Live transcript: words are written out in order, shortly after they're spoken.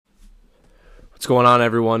What's going on,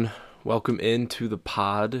 everyone? Welcome into the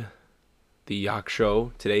pod, the Jach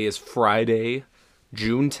Show. Today is Friday,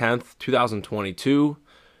 June 10th, 2022.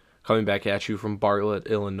 Coming back at you from Bartlett,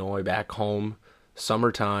 Illinois, back home.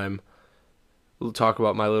 Summertime. We'll talk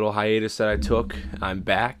about my little hiatus that I took. I'm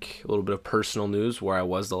back. A little bit of personal news where I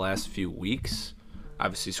was the last few weeks.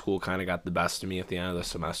 Obviously, school kind of got the best of me at the end of the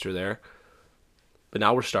semester there. But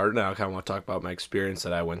now we're starting. I kind of want to talk about my experience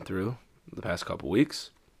that I went through the past couple weeks.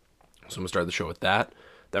 So I'm going to start the show with that.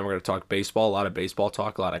 Then we're going to talk baseball, a lot of baseball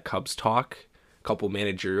talk, a lot of Cubs talk, a couple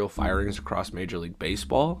managerial firings across Major League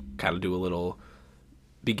Baseball, kind of do a little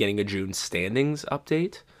beginning of June standings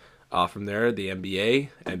update. From there, the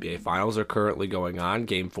NBA Finals are currently going on.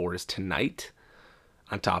 Game 4 is tonight.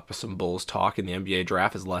 On top of some Bulls talk, and the NBA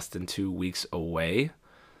draft is less than 2 weeks away.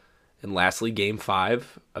 And lastly, Game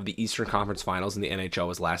 5 of the Eastern Conference Finals in the NHL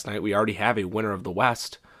was last night. We already have a winner of the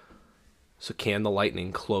West. So can the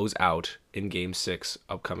Lightning close out in Game 6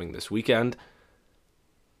 upcoming this weekend?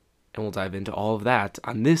 And we'll dive into all of that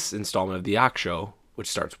on this installment of the Jach Show, which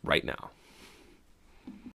starts right now.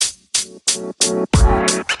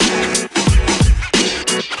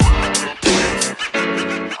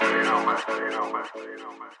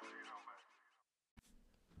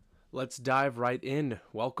 Let's dive right in.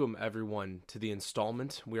 Welcome, everyone, to the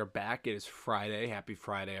installment. We are back. It is Friday. Happy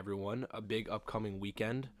Friday, everyone. A big upcoming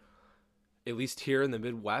weekend. At least here in the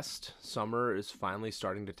Midwest, summer is finally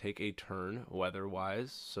starting to take a turn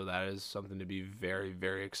weather-wise, so that is something to be very,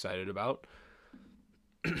 very excited about.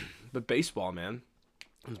 But baseball, man.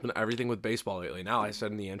 There's been everything with baseball lately. Now, I said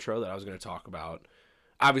in the intro that I was going to talk about,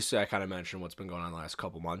 obviously I kind of mentioned what's been going on the last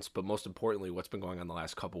couple months, but most importantly, what's been going on the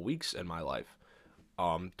last couple weeks in my life.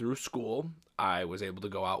 Through school, I was able to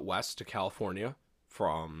go out west to California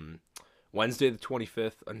from Wednesday the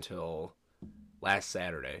 25th until last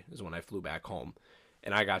Saturday is when I flew back home,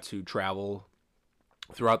 and I got to travel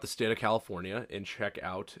throughout the state of California and check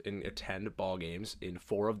out and attend ball games in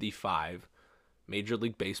 4 of the 5 Major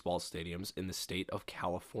League Baseball stadiums in the state of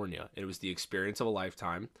California. It was the experience of a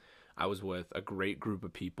lifetime. I was with a great group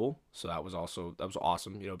of people, so that was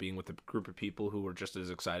awesome, being with a group of people who were just as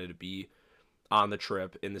excited to be on the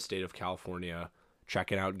trip in the state of California,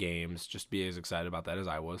 checking out games, just be as excited about that as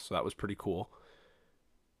I was, so that was pretty cool.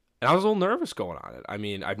 And I was a little nervous going on it. I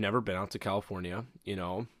mean, I've never been out to California,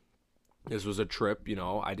 This was a trip,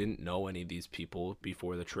 I didn't know any of these people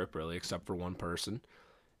before the trip, really, except for one person.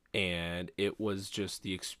 And it was just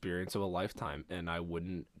the experience of a lifetime, and I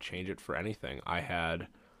wouldn't change it for anything. I had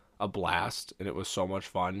a blast, and it was so much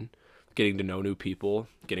fun getting to know new people,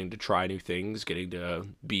 getting to try new things, getting to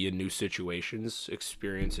be in new situations,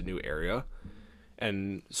 experience a new area.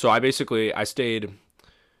 And so I stayed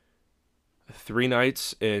 3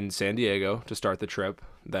 nights in San Diego to start the trip.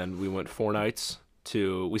 Then we went 4 nights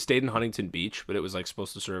we stayed in Huntington Beach, but it was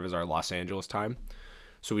supposed to serve as our Los Angeles time.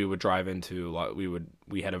 So we would drive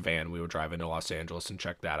we had a van, we would drive into Los Angeles and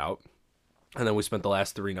check that out. And then we spent the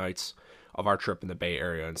last 3 nights of our trip in the Bay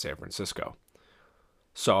Area in San Francisco.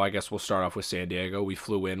 So I guess we'll start off with San Diego. We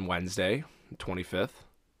flew in Wednesday, 25th,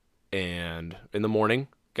 and in the morning,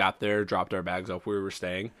 got there, dropped our bags off where we were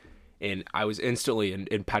staying, and I was instantly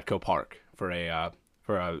in Petco Park for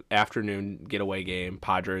a afternoon getaway game,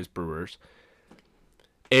 Padres Brewers.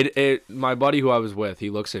 My buddy who I was with, he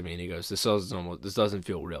looks at me and he goes, "This doesn't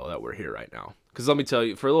feel real that we're here right now." Because let me tell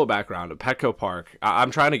you, for a little background, at Petco Park,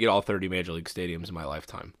 I'm trying to get all 30 Major League stadiums in my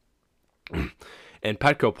lifetime. And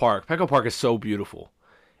Petco Park is so beautiful.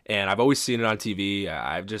 And I've always seen it on TV.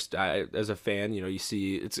 As a fan, you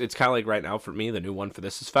see, it's kind of like right now for me, the new one for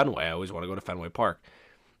this is Fenway. I always want to go to Fenway Park.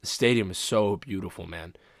 The stadium is so beautiful,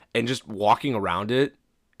 man. And just walking around it,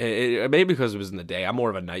 maybe because it was in the day. I'm more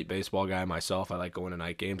of a night baseball guy myself. I like going to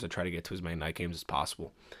night games. I try to get to as many night games as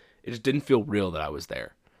possible. It just didn't feel real that I was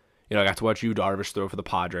there. I got to watch Darvish throw for the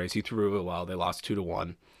Padres. He threw really well. They lost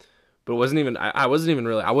 2-1. But it wasn't even, I wasn't even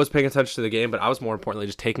really, I was paying attention to the game, but I was more importantly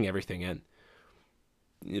just taking everything in.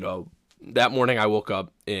 That morning I woke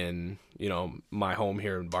up in, my home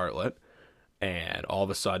here in Bartlett, and all of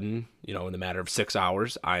a sudden, in the matter of 6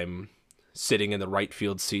 hours, I'm sitting in the right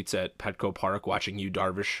field seats at Petco Park watching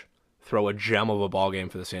Darvish throw a gem of a ball game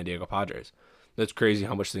for the San Diego Padres. That's crazy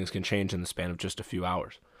how much things can change in the span of just a few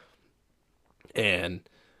hours. And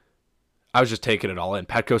I was just taking it all in.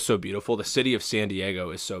 Petco's so beautiful. The city of San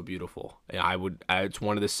Diego is so beautiful. And it's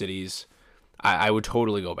one of the cities I would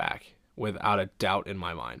totally go back without a doubt in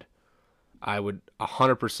my mind. I would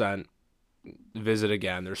 100% visit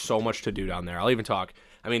again. There's so much to do down there. I'll even talk.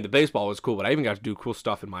 The baseball was cool, but I even got to do cool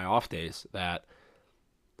stuff in my off days that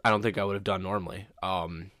I don't think I would have done normally.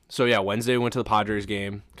 So yeah, Wednesday we went to the Padres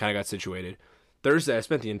game, kind of got situated. Thursday, I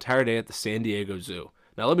spent the entire day at the San Diego Zoo.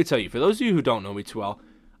 Now, let me tell you, for those of you who don't know me too well,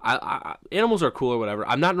 animals are cool or whatever.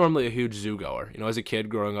 I'm not normally a huge zoo goer. As a kid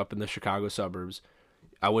growing up in the Chicago suburbs,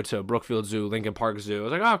 I went to Brookfield Zoo, Lincoln Park Zoo. I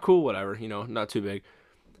was like, oh, cool, whatever, not too big.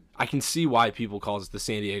 I can see why people call it the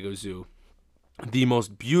San Diego Zoo the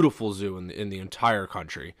most beautiful zoo in the entire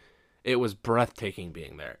country. It was breathtaking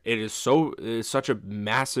being there. It is such a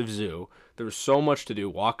massive zoo. There was so much to do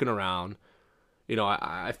walking around.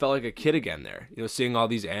 I felt like a kid again there. Seeing all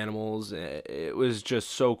these animals, it was just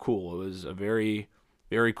so cool. It was a very,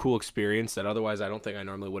 very cool experience that otherwise I don't think I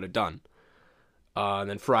normally would have done. And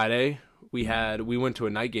then Friday, we went to a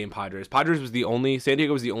night game. San Diego was the only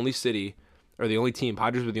city, or the only team.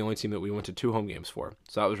 Padres were the only team that we went to 2 home games for.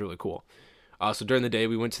 So that was really cool. So during the day,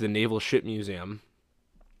 we went to the Naval Ship Museum.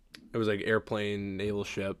 It was like airplane, naval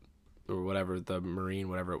ship, or whatever, the Marine,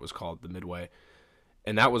 whatever it was called, the Midway.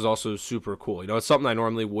 And that was also super cool. It's something I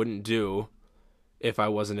normally wouldn't do if I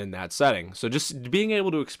wasn't in that setting. So just being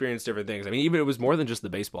able to experience different things. I mean, even it was more than just the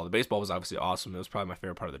baseball. The baseball was obviously awesome. It was probably my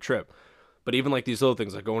favorite part of the trip. But even like these little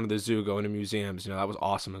things, like going to the zoo, going to museums, that was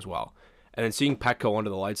awesome as well. And then seeing Petco under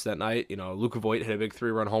the lights that night, Luka Voit hit a big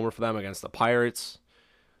 3-run homer for them against the Pirates.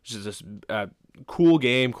 Which is just a cool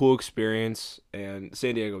game, cool experience, and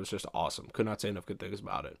San Diego was just awesome. Could not say enough good things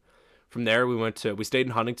about it. From there, we stayed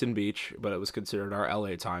in Huntington Beach, but it was considered our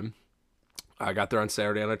LA time. I got there on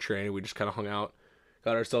Saturday on a train. We just kind of hung out,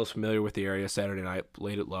 got ourselves familiar with the area Saturday night,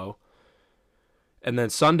 laid it low. And then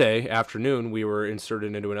Sunday afternoon, we were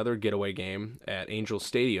inserted into another getaway game at Angels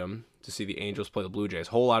Stadium to see the Angels play the Blue Jays.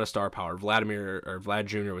 Whole lot of star power. Vlad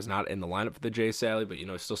Jr. was not in the lineup for the Jays, sadly, but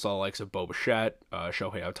still saw the likes of Bo Bichette,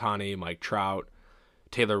 Shohei Ohtani, Mike Trout,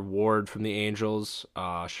 Taylor Ward from the Angels,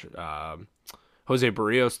 Jose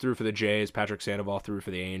Barrios threw for the Jays, Patrick Sandoval threw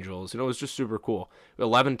for the Angels. It was just super cool.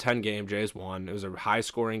 11-10 game, Jays won. It was a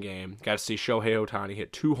high-scoring game. Got to see Shohei Ohtani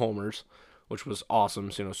hit 2 homers, which was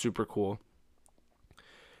awesome. So, super cool.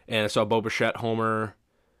 And I saw Bo Bichette homer.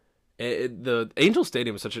 The Angel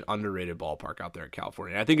Stadium is such an underrated ballpark out there in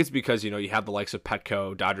California. I think it's because, you have the likes of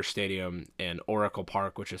Petco, Dodger Stadium, and Oracle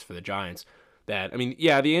Park, which is for the Giants. The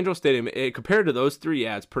Angel Stadium, compared to those 3,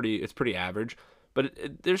 it's pretty average.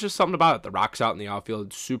 But there's just something about it. The rocks out in the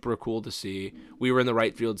outfield, super cool to see. We were in the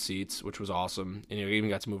right field seats, which was awesome. And even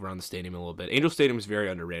got to move around the stadium a little bit. Angel Stadium is very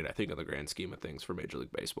underrated, I think, in the grand scheme of things for Major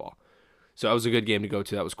League Baseball. So that was a good game to go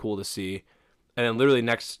to. That was cool to see. And then literally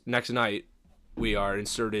next night, we are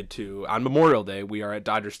inserted on Memorial Day, we are at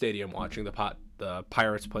Dodger Stadium watching the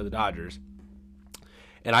Pirates play the Dodgers.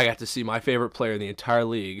 And I got to see my favorite player in the entire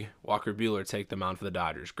league, Walker Buehler, take the mound for the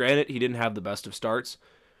Dodgers. Granted, he didn't have the best of starts,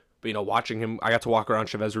 but, watching him, I got to walk around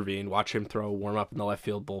Chavez Ravine, watch him throw, warm up in the left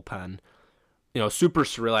field bullpen. Super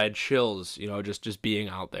surreal. I had chills, just being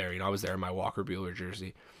out there. I was there in my Walker Buehler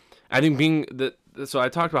jersey. I think so I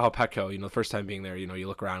talked about how Petco, the first time being there, you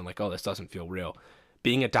look around and like, oh, this doesn't feel real.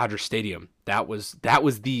 Being at Dodger Stadium, that was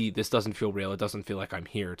this doesn't feel real. It doesn't feel like I'm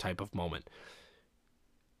here type of moment.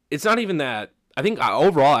 It's not even that. I think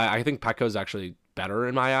overall, I think Petco is actually better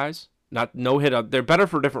in my eyes. Not no hit. They're better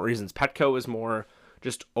for different reasons. Petco is more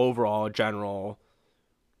just overall general,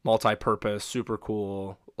 multi-purpose, super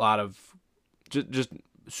cool, a lot of just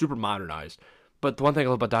super modernized. But the one thing I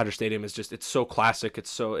love about Dodger Stadium is just it's so classic.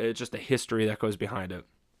 It's just a history that goes behind it.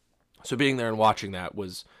 So being there and watching that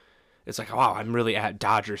it's like, wow, I'm really at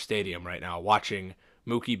Dodger Stadium right now watching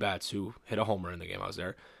Mookie Betts, who hit a homer in the game I was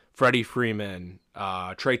there, Freddie Freeman,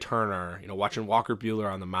 Trey Turner, watching Walker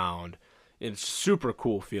Buehler on the mound. It's a super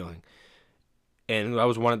cool feeling. And that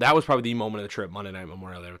was probably the moment of the trip, Monday Night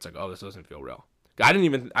Memorial Day. It's like, oh, this doesn't feel real. I didn't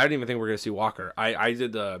even think we were gonna see Walker.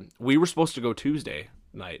 We were supposed to go Tuesday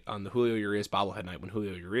night on the Julio Urias bobblehead night when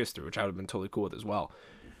Julio Urias threw, which I would have been totally cool with as well,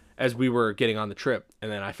 as we were getting on the trip.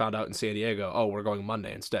 And then I found out in San Diego, oh, we're going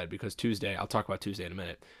Monday instead, because Tuesday, I'll talk about Tuesday in a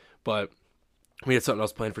minute, but we had something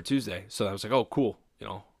else planned for Tuesday. So I was like, oh, cool.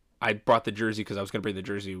 I brought the jersey because I was going to bring the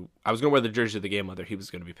jersey. I was going to wear the jersey of the game, whether he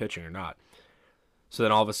was going to be pitching or not. So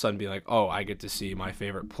then all of a sudden be like, oh, I get to see my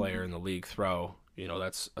favorite player in the league throw.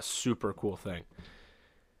 That's a super cool thing.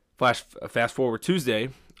 Fast forward Tuesday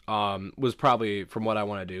was probably from what I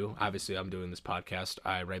want to do. Obviously, I'm doing this podcast.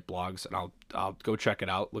 I write blogs, and I'll go check it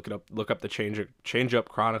out. Look up the Change Up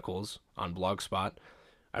Chronicles on Blogspot.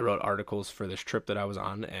 I wrote articles for this trip that I was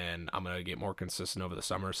on, and I'm going to get more consistent over the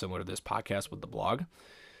summer, similar to this podcast with the blog.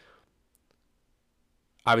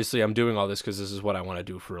 Obviously, I'm doing all this because this is what I want to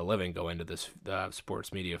do for a living, go into this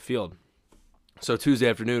sports media field. So Tuesday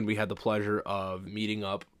afternoon, we had the pleasure of meeting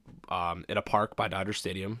up at a park by Dodger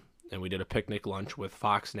Stadium, and we did a picnic lunch with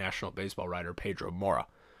Fox National Baseball writer Pedro Mora.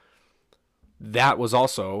 That was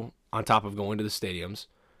also, on top of going to the stadiums,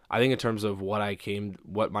 I think in terms of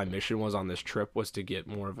what my mission was on this trip was to get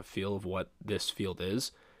more of a feel of what this field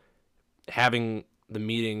is. Having the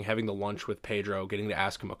meeting, having the lunch with Pedro, getting to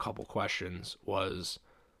ask him a couple questions was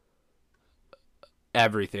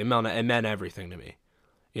everything. It meant everything to me.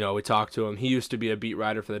 We talked to him. He used to be a beat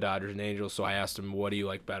writer for the Dodgers and Angels, so I asked him, what do you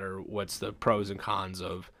like better? What's the pros and cons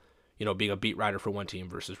of, being a beat writer for one team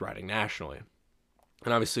versus writing nationally?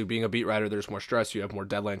 And obviously, being a beat writer, there's more stress. You have more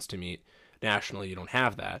deadlines to meet. Nationally, you don't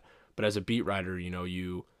have that. But as a beat writer,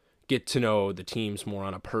 you get to know the teams more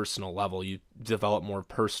on a personal level. You develop more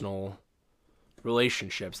personal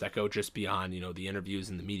relationships that go just beyond, the interviews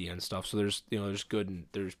and the media and stuff. So there's good and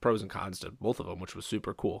there's pros and cons to both of them, which was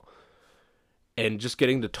super cool. And just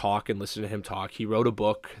getting to talk and listen to him talk. He wrote a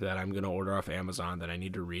book that I'm going to order off Amazon that I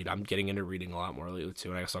need to read. I'm getting into reading a lot more lately too,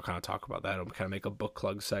 and I guess I'll kind of talk about that. I'll kind of make a book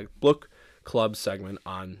club segment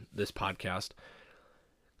on this podcast.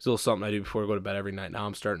 It's a little something I do before I go to bed every night. Now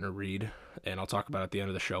I'm starting to read, and I'll talk about at the end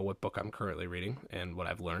of the show what book I'm currently reading and what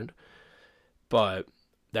I've learned. But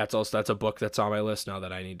that's a book that's on my list now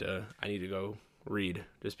that I need to go read,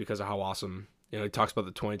 just because of how awesome. He talks about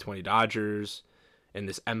the 2020 Dodgers and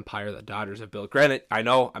this empire that Dodgers have built. Granted, I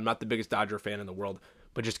know I'm not the biggest Dodger fan in the world,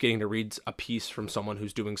 but just getting to read a piece from someone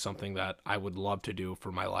who's doing something that I would love to do for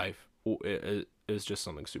my life is just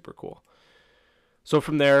something super cool. So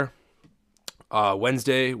from there,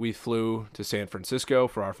 Wednesday, we flew to San Francisco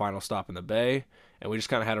for our final stop in the Bay, and we just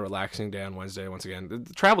kind of had a relaxing day on Wednesday. Once again,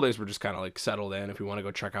 the travel days were just kind of like settled in. If we want to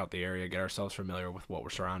go check out the area, get ourselves familiar with what we're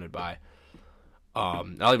surrounded by. I'll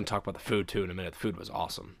even talk about the food too in a minute. The food was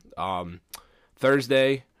awesome.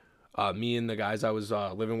 Thursday, me and the guys I was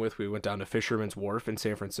living with, we went down to Fisherman's Wharf in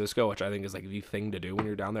San Francisco, which I think is like the thing to do when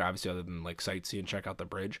you're down there, obviously other than like sightsee and check out the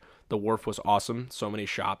bridge. The wharf was awesome. So many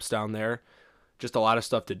shops down there. Just a lot of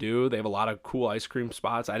stuff to do. They have a lot of cool ice cream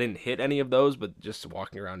spots. I didn't hit any of those, but just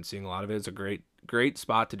walking around and seeing a lot of it is a great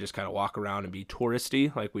spot to just kind of walk around and be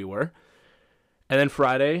touristy like we were. And then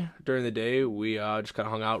Friday, during the day, we just kind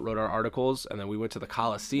of hung out, wrote our articles, and then we went to the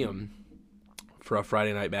Coliseum for a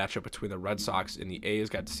Friday night matchup between the Red Sox and the A's.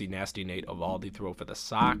 Got to see Nasty Nate Eovaldi throw for the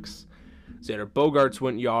Sox. Xander Bogaerts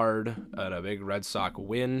went yard at a big Red Sox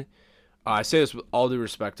win. I say this with all due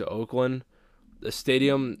respect to Oakland. The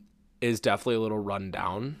stadium is definitely a little run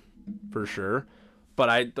down, for sure. But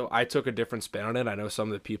I took a different spin on it. I know some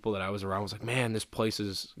of the people that I was around was like, man, this place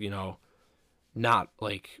is, not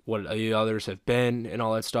like what the others have been and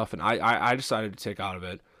all that stuff. And I decided to take out of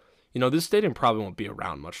it. This stadium probably won't be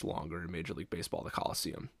around much longer in Major League Baseball, the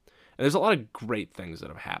Coliseum. And there's a lot of great things that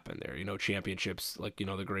have happened there. Championships, like,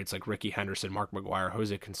 the greats like Ricky Henderson, Mark McGwire,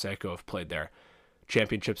 Jose Canseco have played there.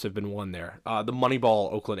 Championships have been won there. The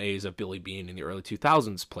Moneyball Oakland A's of Billy Beane in the early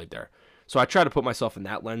 2000s played there. So I try to put myself in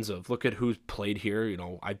that lens of look at who's played here.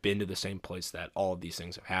 I've been to the same place that all of these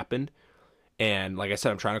things have happened. And like I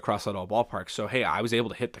said, I'm trying to cross out all ballparks. So, hey, I was able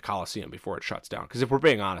to hit the Coliseum before it shuts down. Because if we're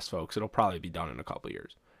being honest, folks, it'll probably be done in a couple of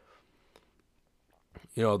years.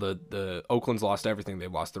 The Oakland's lost everything.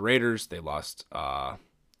 They've lost the Raiders. They lost the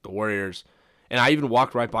Warriors. And I even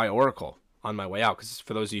walked right by Oracle on my way out, because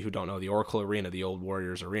for those of you who don't know, the Oracle Arena, the old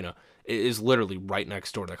Warriors Arena, is literally right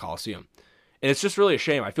next door to the Coliseum. And it's just really a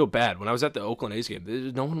shame. I feel bad. When I was at the Oakland A's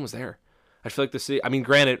game, no one was there. I feel like the city,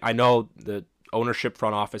 granted, I know the ownership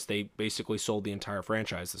front office, they basically sold the entire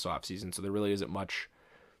franchise this offseason, so there really isn't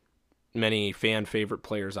many fan favorite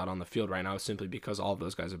players out on the field right now, simply because all of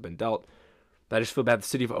those guys have been dealt. But I just feel bad the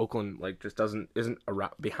city of Oakland isn't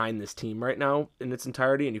around, behind this team right now in its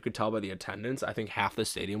entirety, and you could tell by the attendance. I think half the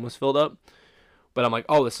stadium was filled up. But I'm like,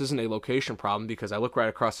 oh, this isn't a location problem, because I look right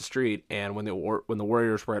across the street, and when the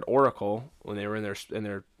Warriors were at Oracle, when they were in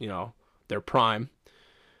their prime,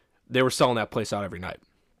 they were selling that place out every night.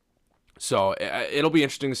 So it'll be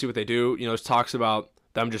interesting to see what they do. There's talks about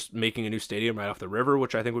them just making a new stadium right off the river,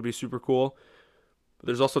 which I think would be super cool. But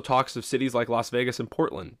there's also talks of cities like Las Vegas and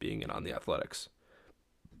Portland being in on the Athletics.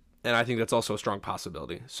 And I think that's also a strong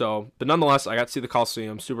possibility. So, but nonetheless, I got to see the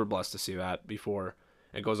Coliseum. Super blessed to see that before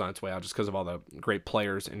it goes on its way out, just because of all the great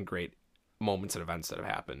players and great moments and events that have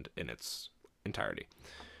happened in its entirety.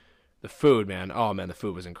 The food, man. Oh, man, the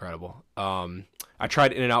food was incredible. I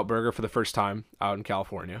tried In-N-Out Burger for the first time out in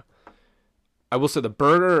California. I will say the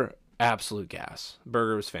burger, absolute gas.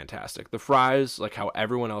 Burger was fantastic. The fries, like how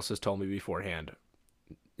everyone else has told me beforehand,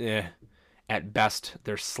 at best,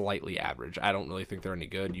 they're slightly average. I don't really think they're any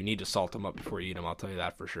good. You need to salt them up before you eat them, I'll tell you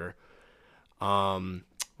that for sure.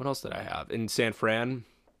 What else did I have? In San Fran,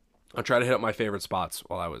 I tried to hit up my favorite spots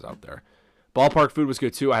while I was out there. Ballpark food was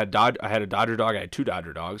good too. I had a Dodger dog. I had 2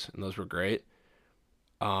 Dodger dogs, and those were great.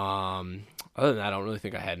 Other than that, I don't really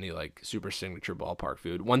think I had any like super signature ballpark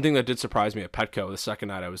food. One thing that did surprise me at Petco the second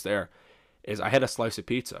night I was there is I had a slice of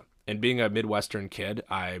pizza. And being a Midwestern kid,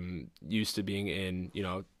 I'm used to being in,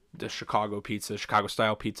 the Chicago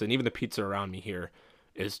style pizza, and even the pizza around me here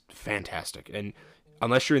is fantastic. And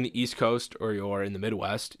unless you're in the East Coast or you're in the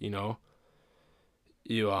Midwest, you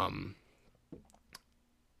you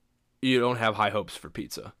don't have high hopes for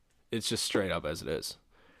pizza. It's just straight up as it is.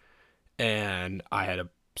 And I had a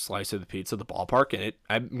slice of the pizza at the ballpark,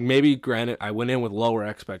 and granted, I went in with lower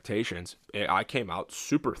expectations. I came out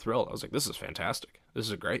super thrilled. I was like, this is fantastic. This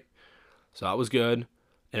is great. So that was good.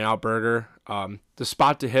 In-N-Out Burger. The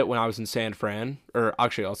spot to hit when I was in San Fran, or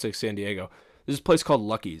actually I'll say San Diego, there's a place called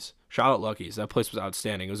Lucky's. Shout out Lucky's. That place was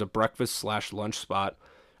outstanding. It was a breakfast/lunch spot.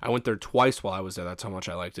 I went there twice while I was there. That's how much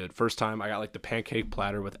I liked it. First time I got like the pancake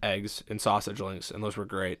platter with eggs and sausage links, and those were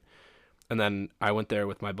great. And then I went there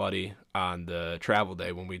with my buddy on the travel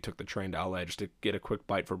day when we took the train to LA just to get a quick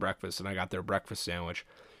bite for breakfast, and I got their breakfast sandwich.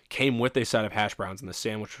 Came with a side of hash browns, and the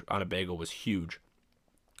sandwich on a bagel was huge.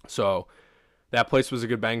 So that place was a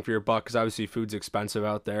good bang for your buck because obviously food's expensive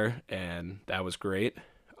out there, and that was great.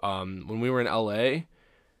 When we were in LA,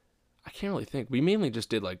 I can't really think. We mainly just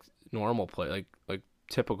did like normal like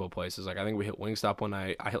typical places. Like I think we hit Wingstop one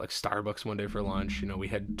night. I hit like Starbucks one day for lunch. We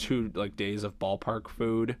had 2 like days of ballpark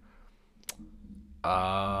food. In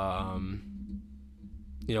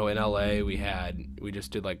LA we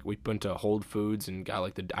went to Whole Foods and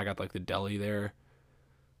I got like the deli there.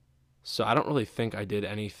 So I don't really think I did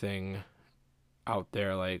anything out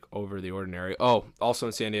there like over the ordinary. Oh, also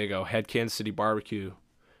in San Diego, had Kansas City Barbecue,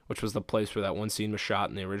 which was the place where that one scene was shot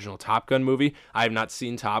in the original Top Gun movie. I have not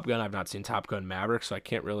seen Top Gun. I've not seen Top Gun Maverick, so I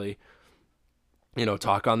can't really,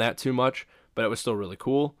 talk on that too much. But it was still really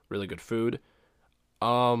cool, really good food.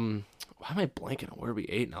 Why am I blanking on where we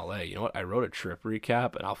ate in LA? You know what? I wrote a trip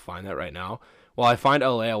recap, and I'll find that right now. While I find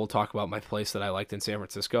LA, I will talk about my place that I liked in San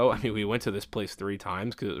Francisco. I mean, we went to this place 3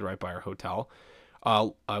 times because it was right by our hotel.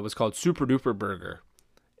 It was called Super Duper Burger.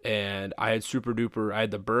 And I had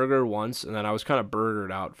the burger once, and then I was kind of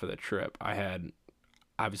burgered out for the trip. I had,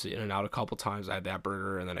 obviously, In-N-Out a couple times. I had that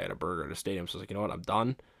burger, and then I had a burger at a stadium. So I was like, you know what? I'm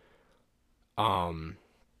done.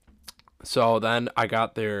 So then I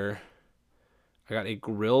got a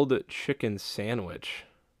grilled chicken sandwich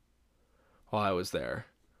while I was there.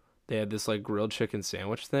 They had this like grilled chicken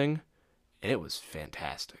sandwich thing, and it was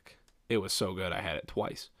fantastic. It was so good. I had it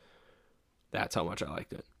twice. That's how much I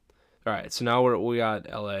liked it. All right, so now we got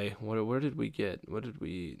LA. Where did we get? What did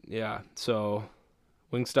we? Yeah, so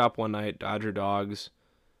Wingstop one night, Dodger Dogs.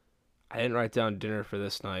 I didn't write down dinner for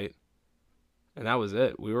this night, and that was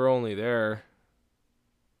it. We were only there.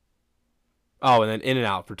 Oh, and then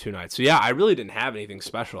In-N-Out for 2 nights. So yeah, I really didn't have anything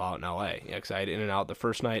special out in LA. Yeah, because I had In-N-Out the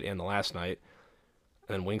first night and the last night,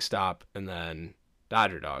 and then Wingstop, and then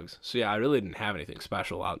Dodger Dogs. So yeah, I really didn't have anything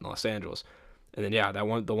special out in Los Angeles. And then yeah, the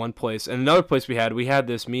one place, and another place we had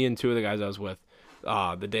this, me and 2 of the guys I was with,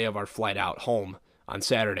 the day of our flight out home on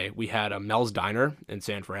Saturday, we had a Mel's Diner in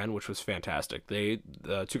San Fran, which was fantastic. The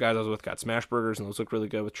 2 guys I was with got smash burgers, and those looked really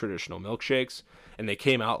good with traditional milkshakes, and they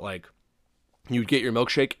came out like, you'd get your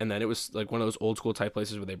milkshake, and then it was like one of those old school type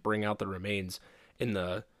places where they bring out the remains in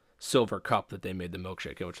the silver cup that they made the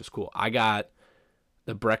milkshake in, which was cool. I got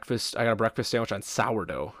a breakfast sandwich on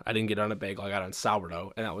sourdough. I didn't get it on a bagel. I got it on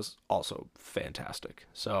sourdough, and that was also fantastic.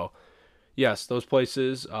 So, yes, those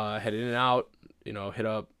places, head In-N-Out, hit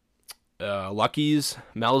up Lucky's,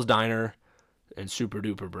 Mel's Diner, and Super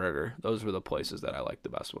Duper Burger. Those were the places that I liked the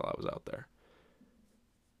best while I was out there.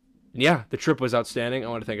 And yeah, the trip was outstanding. I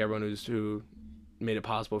want to thank everyone who made it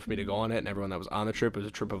possible for me to go on it, and everyone that was on the trip. It was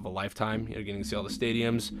a trip of a lifetime, getting to see all the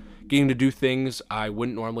stadiums, getting to do things I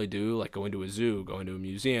wouldn't normally do, like going to a zoo, going to a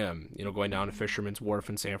museum, going down to Fisherman's Wharf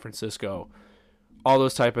in San Francisco, all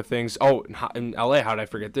those type of things. Oh, in LA, how did I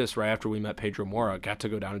forget this? Right after we met Pedro Mora, got to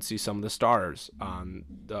go down and see some of the stars on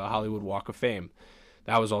the Hollywood Walk of Fame.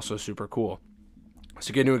 That was also super cool.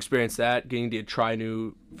 So getting to experience that, getting to try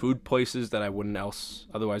new food places that I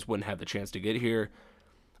otherwise wouldn't have the chance to get here.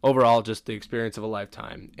 Overall, just the experience of a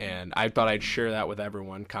lifetime. And I thought I'd share that with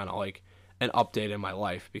everyone, kind of like an update in my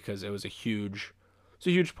life, because it was a huge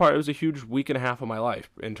week and a half of my life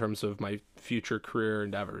in terms of my future career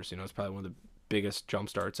endeavors. It's probably one of the biggest jump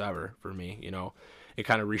starts ever for me. It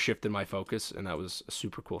kind of reshifted my focus, and that was a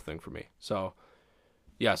super cool thing for me. So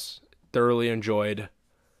yes, thoroughly enjoyed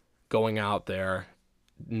going out there.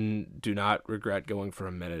 Do not regret going for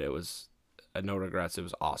a minute. It was no regrets. It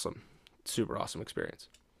was awesome. Super awesome experience.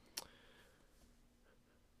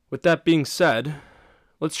 With that being said,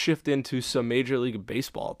 let's shift into some Major League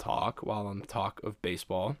Baseball talk while on the talk of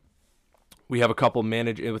baseball. We have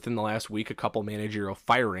within the last week, a couple managerial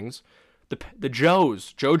firings. The Joe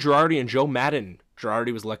Girardi and Joe Maddon.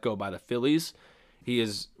 Girardi was let go by the Phillies. He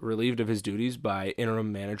is relieved of his duties by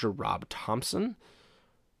interim manager Rob Thompson.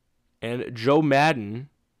 And Joe Maddon,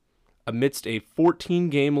 amidst a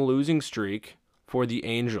 14-game losing streak for the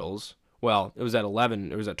Angels, well, it was at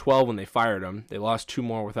 11, it was at 12 when they fired him. They lost 2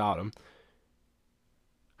 more without him.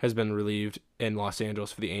 Has been relieved in Los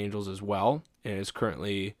Angeles for the Angels as well, and is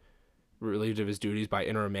currently relieved of his duties by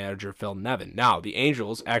interim manager Phil Nevin. Now, the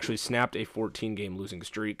Angels actually snapped a 14-game losing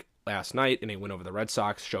streak last night in a win over the Red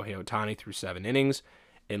Sox. Shohei Ohtani threw 7 innings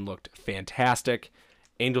and looked fantastic.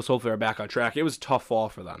 Angels hopefully are back on track. It was a tough fall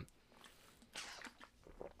for them.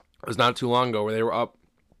 It was not too long ago where they were up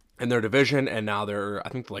in their division, and now they're, I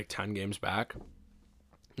think, like 10 games back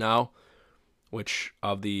now, which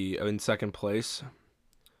in second place.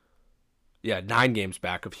 Yeah, 9 games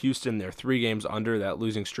back of Houston. They're 3 games under. That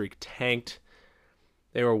losing streak tanked.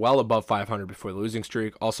 They were well above 500 before the losing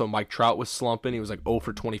streak. Also, Mike Trout was slumping. He was like 0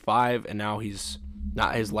 for 25, and now his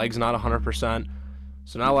leg's not 100%.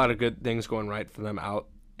 So not a lot of good things going right for them out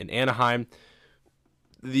in Anaheim.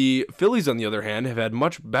 The Phillies, on the other hand, have had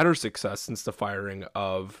much better success since the firing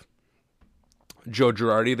of Joe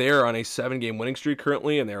Girardi. They are on a 7-game winning streak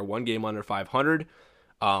currently, and they are 1 game under 500.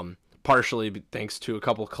 Partially thanks to a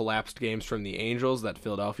couple collapsed games from the Angels that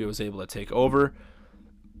Philadelphia was able to take over.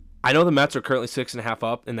 I know the Mets are currently 6.5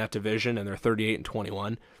 up in that division, and they're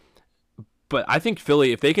 38-21. But I think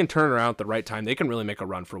Philly, if they can turn around at the right time, they can really make a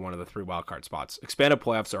run for one of the 3 wildcard spots. Expanded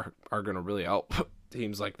playoffs are going to really help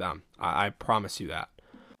teams like them. I promise you that.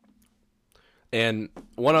 And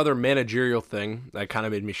one other managerial thing that kind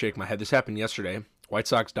of made me shake my head. This happened yesterday. White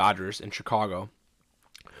Sox-Dodgers in Chicago.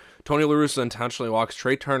 Tony La Russa intentionally walks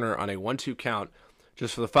Trey Turner on a 1-2 count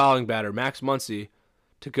just for the fouling batter, Max Muncy,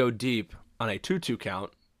 to go deep on a 2-2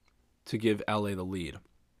 count to give LA the lead.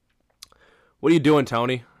 What are you doing,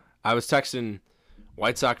 Tony? I was texting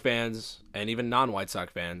White Sox fans and even non-White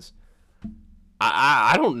Sox fans.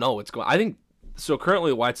 I don't know what's going on. I think so.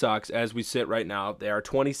 Currently, the White Sox, as we sit right now, they are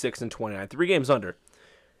 26-29, 3 games under.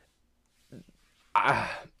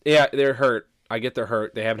 Yeah, they're hurt. I get they're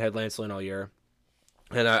hurt. They haven't had Lance Lynn all year.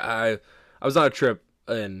 And I was on a trip,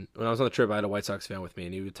 and when I was on the trip, I had a White Sox fan with me,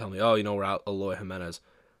 and he would tell me, we're out Eloy Jimenez.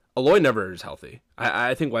 Eloy never is healthy.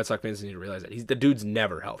 I think White Sox fans need to realize that. The dude's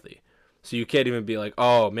never healthy. So you can't even be like,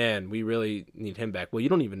 oh, man, we really need him back. Well,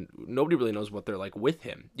 nobody really knows what they're like with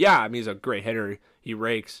him. Yeah, I mean, he's a great hitter. He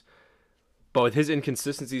rakes. But with his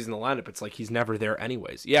inconsistencies in the lineup, it's like he's never there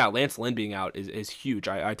anyways. Yeah, Lance Lynn being out is huge.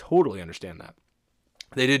 I totally understand that.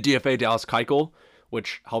 They did DFA Dallas Keuchel,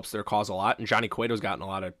 which helps their cause a lot. And Johnny Cueto's gotten a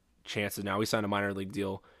lot of chances now. He signed a minor league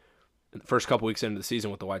deal in the first couple weeks into the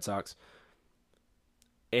season with the White Sox.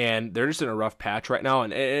 And they're just in a rough patch right now.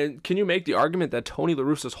 And can you make the argument that Tony La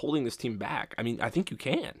Russa is holding this team back? I mean, I think you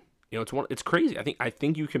can. It's crazy. I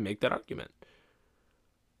think you can make that argument.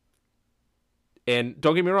 And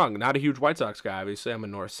don't get me wrong, not a huge White Sox guy. Obviously, I'm a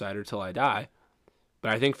North Sider till I die.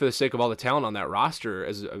 But I think for the sake of all the talent on that roster,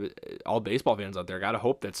 as all baseball fans out there, got to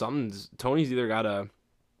hope that Tony's either got to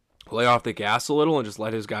lay off the gas a little and just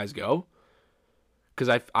let his guys go.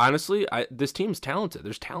 Because honestly, this team's talented.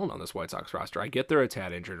 There's talent on this White Sox roster. I get they're a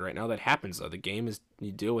tad injured right now. That happens, though. The game is,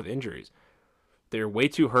 you deal with injuries. They're way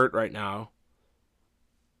too hurt right now.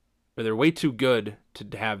 But they're way too good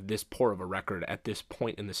to have this poor of a record at this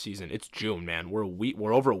point in the season. It's June, man. We're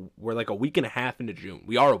like a week and a half into June.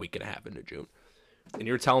 We are a week and a half into June. And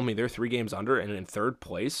you're telling me they're 3 games under and in 3rd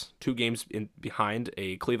place, 2 games behind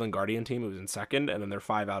a Cleveland Guardian team who was in 2nd, and then they're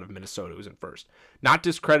 5 out of Minnesota who's in 1st. Not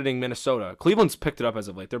discrediting Minnesota. Cleveland's picked it up as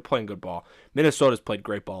of late. They're playing good ball. Minnesota's played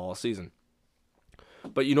great ball all season.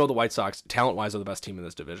 But the White Sox, talent-wise, are the best team in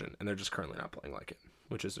this division, and they're just currently not playing like it,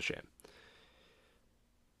 which is a shame.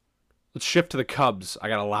 Let's shift to the Cubs. I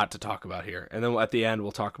got a lot to talk about here. And then at the end,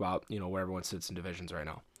 we'll talk about, where everyone sits in divisions right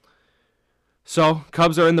now. So,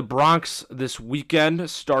 Cubs are in the Bronx this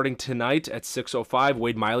weekend, starting tonight at 6:05.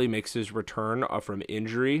 Wade Miley makes his return from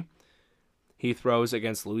injury. He throws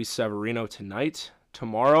against Luis Severino tonight.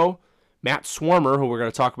 Tomorrow, Matt Swarmer, who we're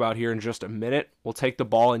going to talk about here in just a minute, will take the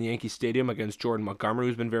ball in Yankee Stadium against Jordan Montgomery,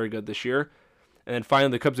 who's been very good this year. And then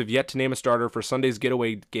finally, the Cubs have yet to name a starter for Sunday's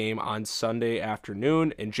getaway game on Sunday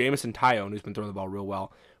afternoon. And Jamison Tyone, who's been throwing the ball real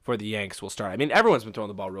well for the Yanks, will start. I mean, everyone's been throwing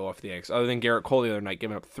the ball real well for the Yanks, other than Garrett Cole the other night,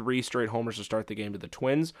 giving up 3 straight homers to start the game to the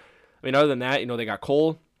Twins. I mean, other than that, they got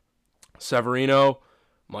Cole, Severino,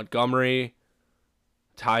 Montgomery,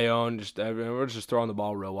 Tyone. We're just throwing the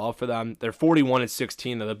ball real well for them. They're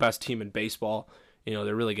 41-16. They're the best team in baseball.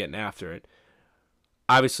 They're really getting after it.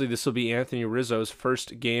 Obviously, this will be Anthony Rizzo's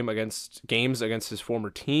first games against his former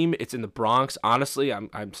team. It's in the Bronx. Honestly,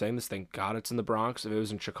 I'm saying this. Thank God it's in the Bronx. If it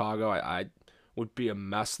was in Chicago, I would be a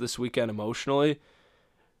mess this weekend emotionally.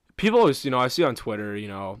 People always, I see on Twitter,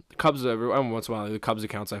 the Cubs, every once in a while, the Cubs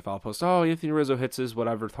accounts I follow post, oh, Anthony Rizzo hits his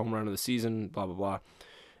whatever home run of the season, blah, blah, blah.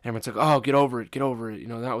 And everyone's like, oh, get over it,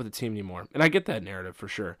 not with the team anymore. And I get that narrative for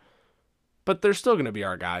sure. But they're still going to be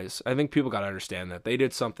our guys. I think people got to understand that. They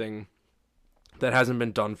did something that hasn't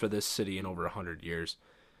been done for this city in over 100 years.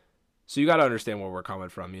 So you got to understand where we're coming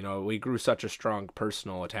from. We grew such a strong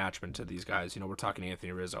personal attachment to these guys. We're talking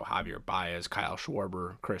Anthony Rizzo, Javier Baez, Kyle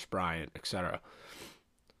Schwarber, Chris Bryant, etc.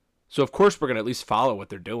 So of course we're gonna at least follow what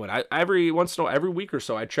they're doing. Every week or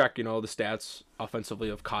so I check, the stats offensively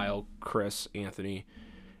of Kyle, Chris, Anthony,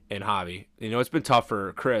 and Javi. It's been tough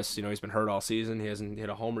for Chris. He's been hurt all season. He hasn't hit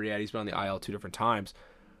a homer yet. He's been on the IL 2 different times.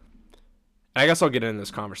 And I guess I'll get into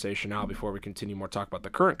this conversation now before we continue more talk about the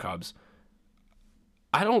current Cubs.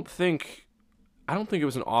 I don't think it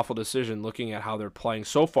was an awful decision looking at how they're playing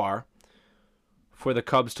so far for the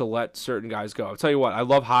Cubs to let certain guys go. I'll tell you what, I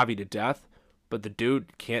love Javi to death. But the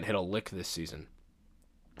dude can't hit a lick this season.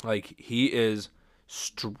 He is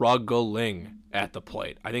struggling at the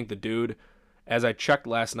plate. I think the dude, as I checked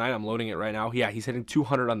last night, I'm loading it right now. Yeah, he's hitting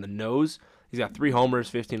 200 on the nose. He's got 3 homers,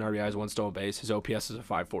 15 RBIs, 1 stolen base. His OPS is a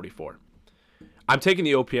 544. I'm taking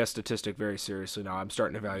the OPS statistic very seriously now. I'm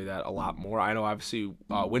starting to value that a lot more. I know, obviously,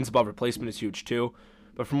 wins above replacement is huge too.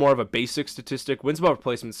 But for more of a basic statistic, wins above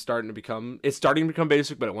replacement is starting to become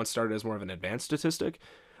basic, but it once started as more of an advanced statistic.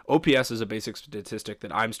 OPS is a basic statistic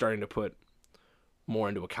that I'm starting to put more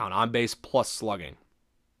into account. On base plus slugging,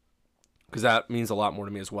 because that means a lot more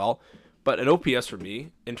to me as well. But an OPS for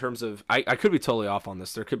me, in terms of, I could be totally off on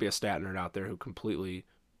this. There could be a stat nerd out there who completely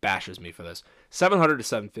bashes me for this. 700 to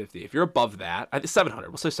 750. If you're above that, 700.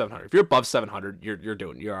 We'll say 700. If you're above 700,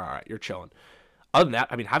 you're all right. You're chilling. Other than that,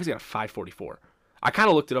 Javi's got a 544. I kind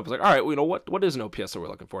of looked it up. I was like, all right, well, what is an OPS that we're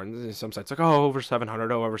looking for? And some sites like, oh, over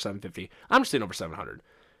 700, over 750. I'm just saying over 700.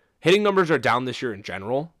 Hitting numbers are down this year in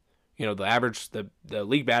general. The average, the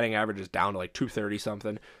league batting average is down to like 230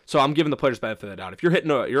 something. So I'm giving the players benefit of the doubt. If you're hitting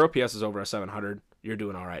your OPS is over a 700, you're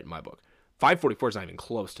doing all right in my book. 544 is not even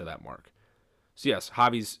close to that mark. So yes,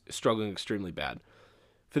 Javi's struggling extremely bad.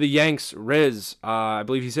 For the Yanks, Riz, I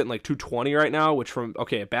believe he's hitting like 220 right now, which from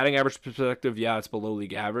a batting average perspective, yeah, it's below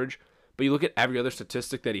league average. But you look at every other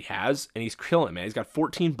statistic that he has, and he's killing, man. He's got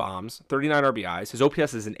 14 bombs, 39 RBIs. His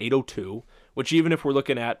OPS is an 802, which even if we're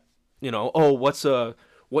looking at, what's the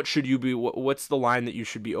line that you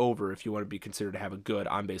should be over if you want to be considered to have a good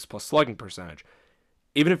on-base plus slugging percentage?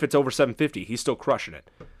 Even if it's over 750, he's still crushing it.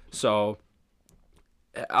 So,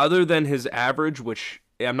 other than his average, which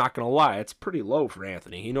I'm not going to lie, it's pretty low for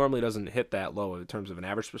Anthony. He normally doesn't hit that low in terms of an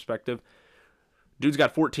average perspective. Dude's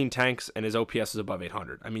got 14 tanks, and his OPS is above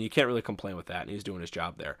 800. You can't really complain with that, and he's doing his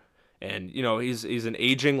job there. And, he's an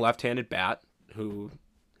aging left-handed bat who...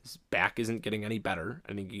 his back isn't getting any better.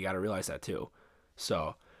 I think you got to realize that too.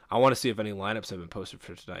 So I want to see if any lineups have been posted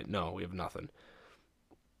for tonight. No, we have nothing.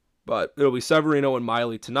 But it'll be Severino and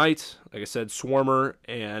Miley tonight. Like I said, Swarmer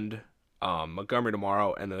and Montgomery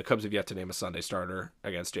tomorrow. And then the Cubs have yet to name a Sunday starter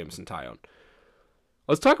against Jameson Taillon.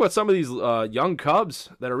 Let's talk about some of these young Cubs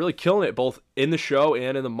that are really killing it both in the show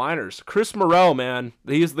and in the minors. Chris Morel, man,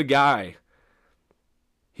 he's the guy.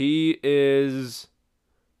 He is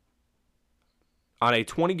on a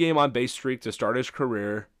 20-game on-base streak to start his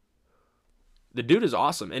career. The dude is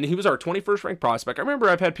awesome, and he was our 21st ranked prospect. I remember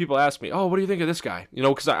I've had people ask me, oh, what do you think of this guy?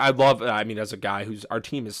 Because I love, as a guy who's, our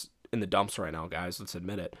team is in the dumps right now, guys, let's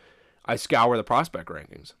admit it. I scour the prospect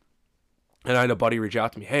rankings. And I had a buddy reach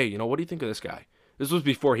out to me, hey, what do you think of this guy? This was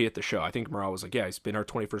before he hit the show. I think Morel was like, yeah, he's been our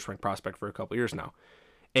 21st ranked prospect for a couple years now.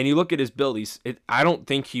 And you look at his build, I don't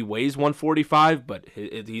think he weighs 145, but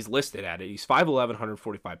he's listed at it. He's 5'11",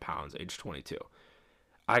 145 pounds, age 22.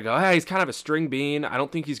 I go, hey, he's kind of a string bean. I don't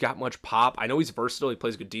think he's got much pop. I know he's versatile. He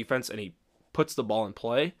plays good defense, and he puts the ball in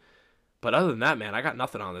play. But other than that, man, I got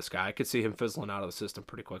nothing on this guy. I could see him fizzling out of the system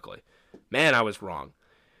pretty quickly. Man, I was wrong.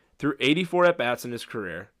 Through 84 at-bats in his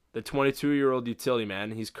career, the 22-year-old utility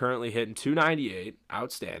man, he's currently hitting .298,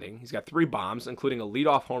 outstanding. He's got 3 bombs, including a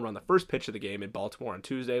leadoff homer on the first pitch of the game in Baltimore on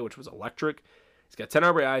Tuesday, which was electric. He's got 10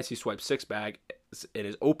 RBIs. He swiped 6 bags, and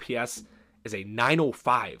his OPS is a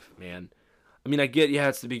 905, man. I get, yeah,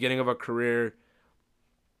 it's the beginning of a career.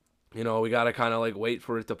 We got to kind of wait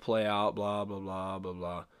for it to play out, blah, blah, blah, blah,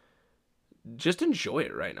 blah. Just enjoy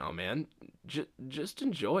it right now, man. Just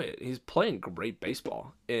enjoy it. He's playing great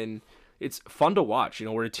baseball, and it's fun to watch.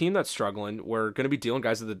 We're a team that's struggling. We're going to be dealing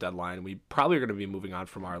guys at the deadline. We probably are going to be moving on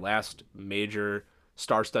from our last major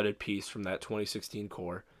star-studded piece from that 2016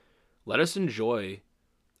 core. Let us enjoy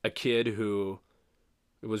a kid who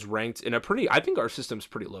was ranked in a pretty, I think our system's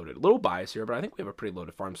pretty loaded. A little bias here, but I think we have a pretty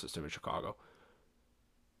loaded farm system in Chicago.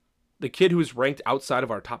 The kid who was ranked outside of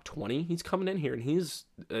our top 20, he's coming in here,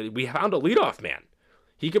 and we found a leadoff man.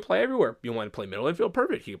 He could play everywhere. You want to play middle infield?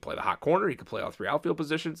 Perfect. He could play the hot corner. He could play all 3 outfield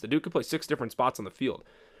positions. The dude could play 6 different spots on the field,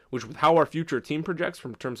 which with how our future team projects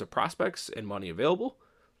from terms of prospects and money available,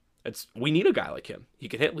 we need a guy like him. He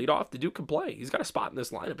can hit leadoff. The dude can play. He's got a spot in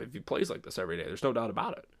this lineup if he plays like this every day. There's no doubt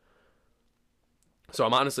about it. So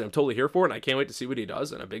I'm totally here for it, and I can't wait to see what he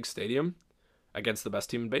does in a big stadium against the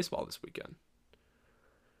best team in baseball this weekend.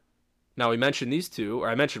 Now, we mentioned these two, or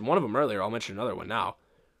I mentioned one of them earlier. I'll mention another one now.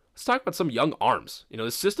 Let's talk about some young arms.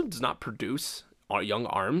 The system does not produce young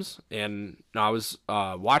arms. And I was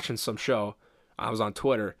watching some show. I was on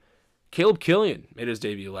Twitter. Caleb Killian made his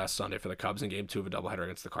debut last Sunday for the Cubs in Game 2 of a doubleheader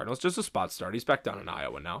against the Cardinals. Just a spot start. He's back down in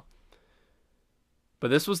Iowa now. But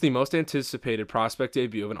this was the most anticipated prospect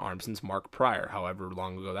debut of an arm since Mark Pryor, however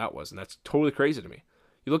long ago that was. And that's totally crazy to me.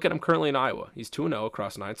 You look at him currently in Iowa. He's 2-0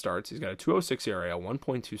 across 9 starts. He's got a 2.06 ERA, a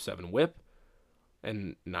 1.27 WHIP,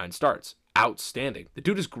 and 9 starts. Outstanding. The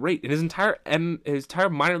dude is great. In his entire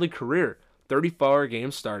minor league career, 34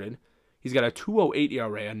 games started. He's got a 2.08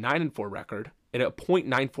 ERA, a 9-4 record, and a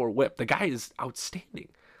 .94 WHIP. The guy is outstanding.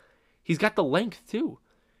 He's got the length too.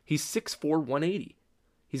 He's 6'4", 180.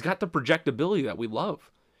 He's got the projectability that we love.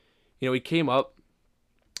 He came up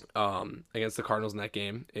against the Cardinals in that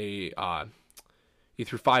game. He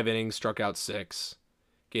threw 5 innings, struck out 6,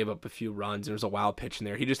 gave up a few runs. There was a wild pitch in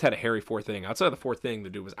there. He just had a hairy 4th inning. Outside of the 4th inning, the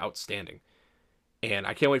dude was outstanding. And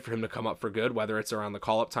I can't wait for him to come up for good, whether it's around the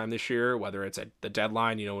call-up time this year, whether it's at the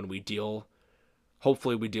deadline, when we deal,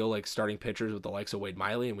 hopefully we deal like starting pitchers with the likes of Wade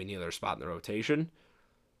Miley and we need another spot in the rotation.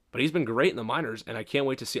 But he's been great in the minors, and I can't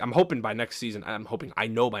wait to see. I know by next season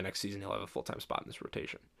he'll have a full-time spot in this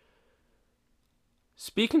rotation.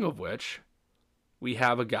 Speaking of which, we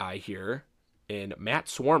have a guy here in Matt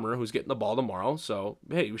Swarmer who's getting the ball tomorrow. So,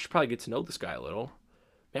 hey, we should probably get to know this guy a little.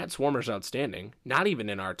 Matt Swarmer's outstanding. Not even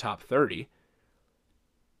in our top 30.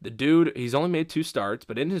 The dude, he's only made 2 starts,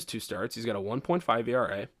 but in his 2 starts, he's got a 1.5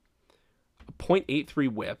 ERA, a .83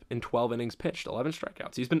 WHIP, and 12 innings pitched, 11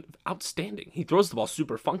 strikeouts. He's been outstanding. He throws the ball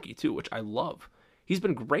super funky, too, which I love. He's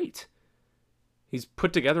been great. He's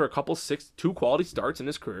put together a couple 2 quality starts in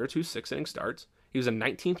his career, 2 6-inning starts. He was a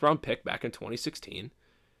 19th round pick back in 2016.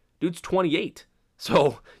 Dude's 28.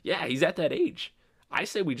 So, yeah, he's at that age. I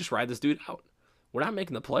say we just ride this dude out. We're not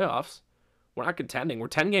making the playoffs. We're not contending. We're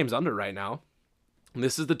 10 games under right now. And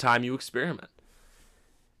this is the time you experiment.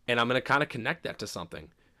 And I'm going to kind of connect that to something.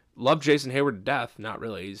 Love Jason Hayward to death. Not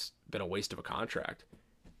really. He's been a waste of a contract.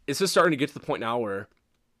 It's just starting to get to the point now where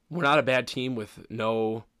we're not a bad team with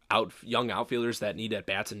no young outfielders that need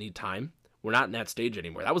at-bats and need time. We're not in that stage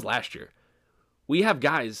anymore. That was last year. We have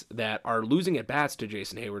guys that are losing at-bats to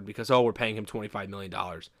Jason Hayward because, we're paying him $25 million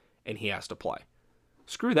and he has to play.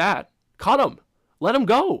 Screw that. Cut him. Let him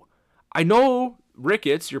go. I know,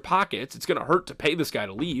 Ricketts, your pockets, it's going to hurt to pay this guy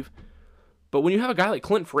to leave. But when you have a guy like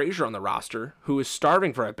Clint Frazier on the roster who is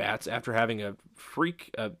starving for at-bats after having a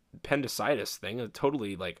freak appendicitis thing,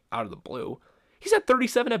 totally out of the blue, he's had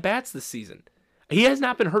 37 at-bats this season. He has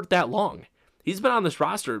not been hurt that long. He's been on this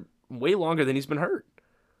roster way longer than he's been hurt.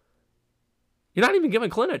 You're not even giving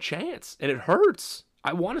Clint a chance, and it hurts.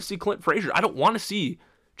 I want to see Clint Frazier. I don't want to see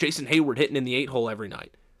Jason Hayward hitting in the 8-hole every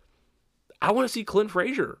night. I want to see Clint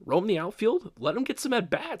Frazier roam the outfield. Let him get some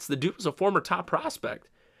at-bats. The dude was a former top prospect.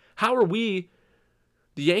 How are we?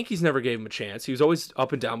 The Yankees never gave him a chance. He was always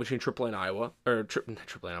up and down between AAA and Iowa, or AAA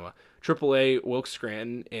Iowa, AAA, Wilkes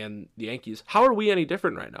Scranton, and the Yankees. How are we any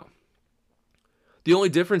different right now? The only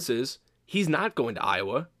difference is he's not going to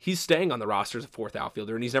Iowa. He's staying on the roster as a 4th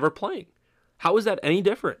outfielder, and he's never playing. How is that any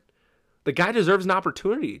different? The guy deserves an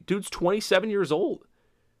opportunity. Dude's 27 years old.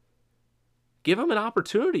 Give him an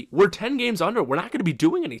opportunity. We're 10 games under. We're not going to be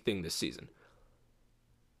doing anything this season.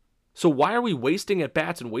 So why are we wasting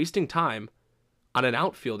at-bats and wasting time on an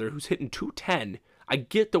outfielder who's hitting 210? I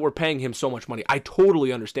get that we're paying him so much money. I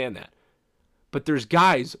totally understand that. But there's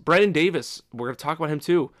guys, Brennan Davis, we're going to talk about him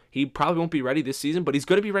too. He probably won't be ready this season, but he's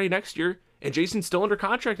going to be ready next year. And Jason's still under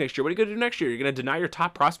contract next year. What are you going to do next year? You're going to deny your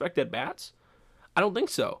top prospect at-bats? I don't think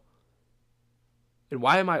so. And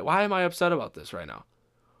why am I upset about this right now?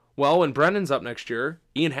 Well, when Brennan's up next year,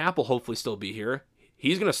 Ian Happ will hopefully still be here.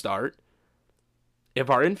 He's going to start. If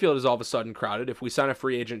our infield is all of a sudden crowded, if we sign a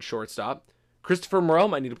free agent shortstop, Christopher Morel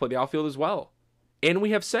might need to play the outfield as well. And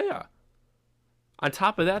we have Seiya. On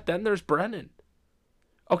top of that, then there's Brennan.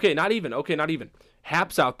 Okay, not even.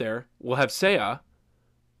 Happ's out there. We'll have Seiya.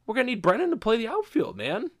 we're going to need Brennan to play the outfield,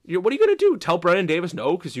 man. What are you going to do? Tell Brennan Davis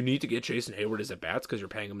no because you need to get Jason Hayward his at-bats because you're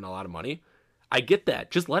paying him a lot of money? I get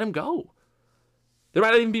that. Just let him go. There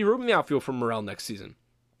might even be room in the outfield for Morel next season.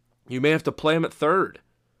 You may have to play him at third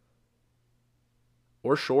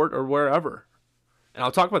or short or wherever. And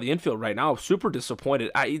I'll talk about the infield right now. Super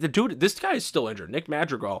disappointed. This guy is still injured. Nick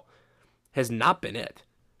Madrigal has not been it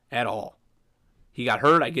at all. He got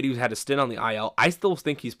hurt. I get he had a stint on the IL. I still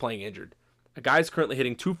think he's playing injured. A guy's currently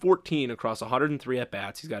hitting .214 across 103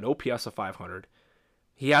 at-bats. He's got OPS of 500.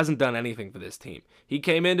 He hasn't done anything for this team. He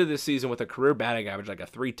came into this season with a career batting average like a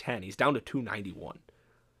 .310. He's down to .291.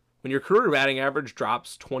 When your career batting average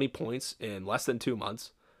drops 20 points in less than 2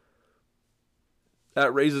 months,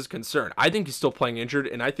 that raises concern. I think he's still playing injured,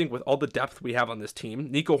 and I think with all the depth we have on this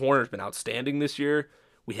team, Nico Horner's been outstanding this year.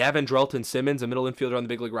 We have Andrelton Simmons, a middle infielder on the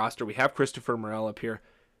big league roster. We have Christopher Morel up here.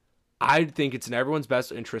 I think it's in everyone's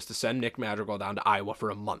best interest to send Nick Madrigal down to Iowa for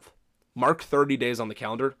a month. Mark 30 days on the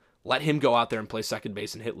calendar. Let him go out there and play second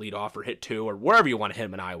base and hit leadoff or hit two or wherever you want to hit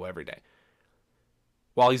him in Iowa every day.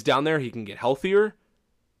 While he's down there, he can get healthier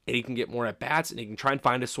and he can get more at-bats and he can try and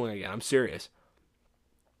find his swing again. I'm serious.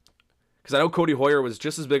 Because I know Cody Hoyer was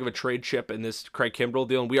just as big of a trade chip in this Craig Kimbrell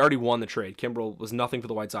deal, and we already won the trade. Kimbrell was nothing for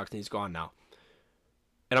the White Sox, and he's gone now.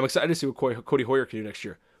 And I'm excited to see what Cody Hoyer can do next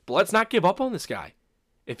year. But let's not give up on this guy.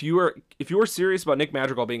 If you are serious about Nick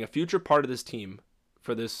Madrigal being a future part of this team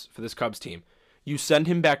for this Cubs team, you send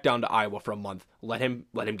him back down to Iowa for a month. Let him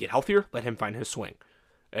get healthier. Let him find his swing.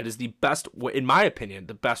 That is the best, in my opinion,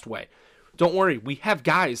 the best way. Don't worry, we have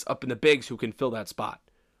guys up in the bigs who can fill that spot.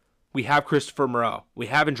 We have Christopher Morel. We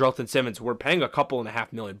have Andrelton Simmons, who we're paying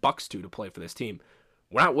 $2.5 million to play for this team.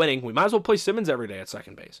 We're not winning. We might as well play Simmons every day at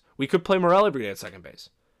second base. We could play Morel every day at second base.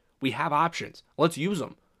 We have options. Let's use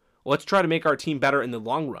them. Let's try to make our team better in the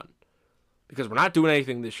long run. Because we're not doing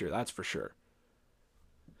anything this year, that's for sure.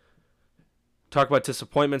 Talk about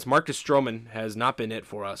disappointments. Marcus Stroman has not been it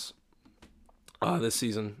for us this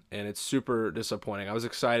season, and it's super disappointing. I was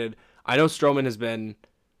excited. I know Stroman has been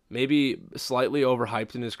maybe slightly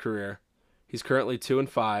overhyped in his career. He's currently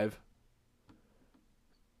 2-5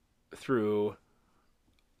 through,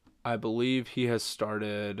 I believe he has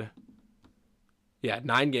started,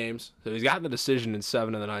 9 games. So he's gotten the decision in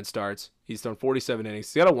 7 of the 9 starts. He's thrown 47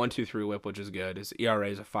 innings. He's got a 1.23 whip, which is good. His ERA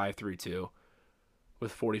is a 5.32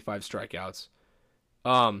 with 45 strikeouts.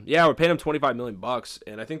 We're paying him $25 million,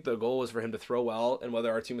 and I think the goal was for him to throw well, and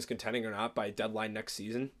whether our team is contending or not by deadline next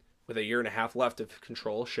season, with a year and a half left of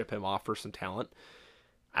control, ship him off for some talent.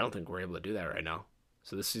 I don't think we're able to do that right now.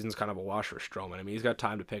 So this season's kind of a wash for Stroman. I mean, he's got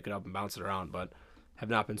time to pick it up and bounce it around, but have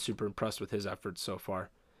not been super impressed with his efforts so far.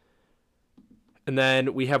 And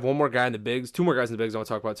then we have one more guy in the bigs, 2 more guys in the bigs I want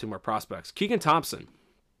to talk about, 2 more prospects. Keegan Thompson.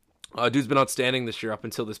 Dude's been outstanding this year up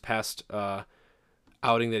until this past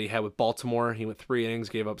outing that he had with Baltimore. He went 3 innings,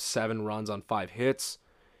 gave up 7 runs on 5 hits.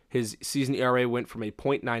 His season ERA went from a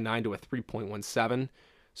 .99 to a 3.17.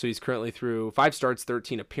 So he's currently through 5 starts,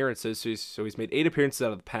 13 appearances. So he's made 8 appearances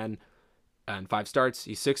out of the pen and 5 starts.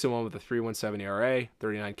 He's 6-1 with a 3.17 ERA,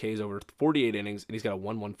 39 Ks over 48 innings, and he's got a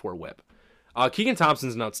 1.14 whip. Keegan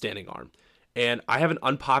Thompson's an outstanding arm. And I have an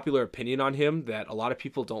unpopular opinion on him that a lot of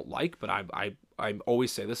people don't like, but I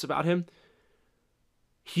always say this about him.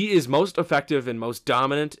 He is most effective and most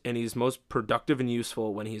dominant, and he's most productive and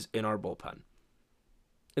useful when he's in our bullpen.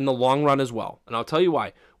 In the long run as well. And I'll tell you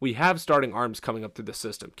why. We have starting arms coming up through the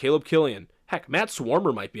system. Caleb Killian. Heck, Matt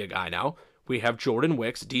Swarmer might be a guy now. We have Jordan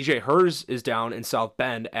Wicks. DJ Hers is down in South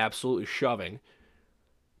Bend, absolutely shoving.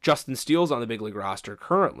 Justin Steele's on the big league roster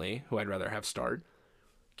currently, who I'd rather have start.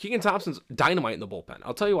 Keegan Thompson's dynamite in the bullpen.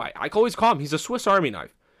 I'll tell you why. I always call him. He's a Swiss Army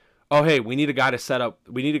knife. Oh, hey, we need a guy to set up.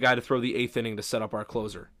 We need a guy to throw the 8th inning to set up our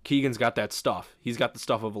closer. Keegan's got that stuff. He's got the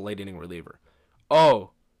stuff of a late inning reliever.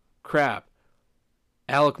 Oh, crap.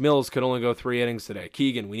 Alec Mills could only go 3 innings today.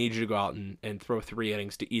 Keegan, we need you to go out and throw 3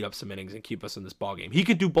 innings to eat up some innings and keep us in this ballgame. He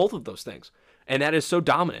could do both of those things. And that is so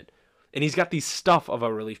dominant. And he's got the stuff of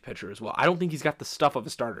a relief pitcher as well. I don't think he's got the stuff of a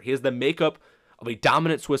starter. He has the makeup of a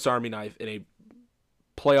dominant Swiss Army knife in a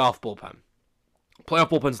playoff bullpen. Playoff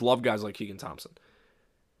bullpens love guys like Keegan Thompson.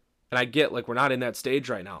 And I get, we're not in that stage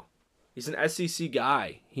right now. He's an SEC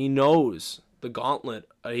guy. He knows the gauntlet.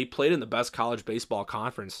 He played in the best college baseball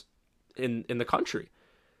conference in the country.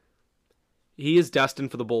 He is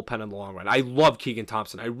destined for the bullpen in the long run. I love Keegan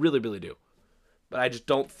Thompson. I really, really do. But I just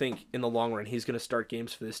don't think in the long run he's going to start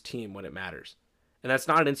games for this team when it matters. And that's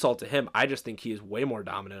not an insult to him. I just think he is way more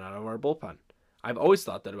dominant out of our bullpen. I've always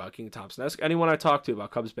thought that about Keegan Thompson. Ask anyone I talk to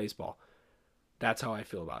about Cubs baseball. That's how I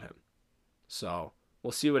feel about him. So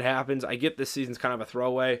we'll see what happens. I get this season's kind of a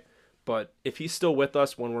throwaway, but if he's still with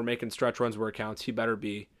us when we're making stretch runs where it counts, he better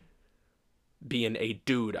be. being a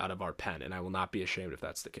dude out of our pen, and I will not be ashamed if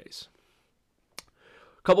that's the case.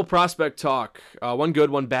 Couple prospect talk. One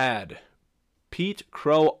good, one bad. Pete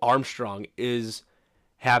Crow Armstrong is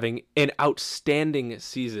having an outstanding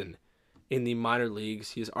season in the minor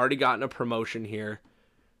leagues. He's already gotten a promotion here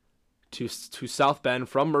to South Bend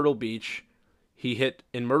from Myrtle Beach. He hit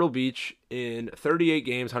in Myrtle Beach in 38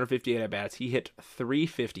 games, 158 at-bats. He hit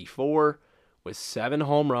 .354 with 7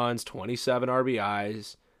 home runs, 27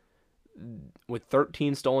 RBIs, with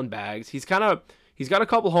 13 stolen bags. He's got a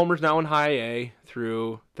couple homers now in high A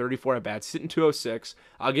through 34 at-bats. He's hitting .206.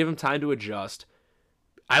 I'll give him time to adjust.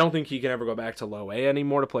 I don't think he can ever go back to low A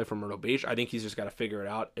anymore to play for Myrtle Beach. I think he's just got to figure it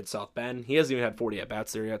out at South Bend. He hasn't even had 40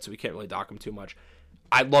 at-bats there yet, so we can't really dock him too much.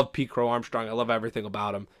 I love Pete Crow Armstrong. I love everything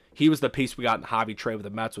about him. He was the piece we got in the Javi trade with the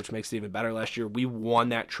Mets, which makes it even better last year. We won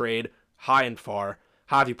that trade high and far.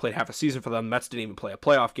 Javi played half a season for them. Mets didn't even play a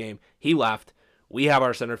playoff game. He left. We have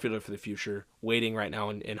our center fielder for the future waiting right now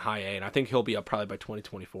in high A, and I think he'll be up probably by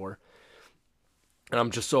 2024. And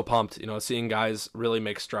I'm just so pumped, seeing guys really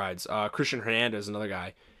make strides. Christian Hernandez, another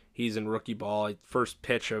guy. He's in rookie ball. First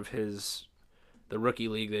pitch of the rookie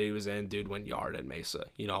league that he was in, dude went yard at Mesa.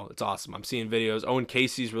 It's awesome. I'm seeing videos. Owen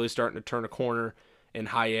Casey's really starting to turn a corner in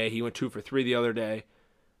high A. He went 2 for 3 the other day.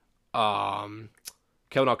 Kevin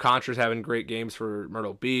Alcantara's having great games for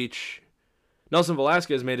Myrtle Beach. Nelson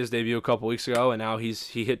Velasquez made his debut a couple weeks ago, and now he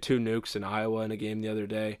hit 2 nukes in Iowa in a game the other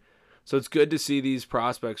day. So it's good to see these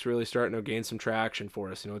prospects really starting to gain some traction for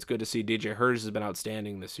us. It's good to see DJ Hurst has been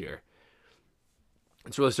outstanding this year.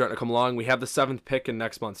 It's really starting to come along. We have the 7th pick in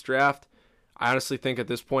next month's draft. I honestly think at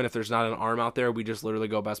this point, if there's not an arm out there, we just literally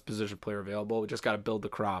go best position player available. We just got to build the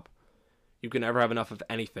crop. You can never have enough of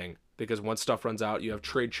anything, because once stuff runs out, you have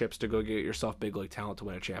trade chips to go get yourself big league talent to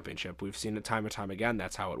win a championship. We've seen it time and time again.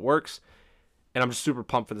 That's how it works. And I'm just super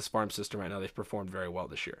pumped for this farm system right now. They've performed very well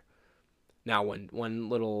this year. Now, one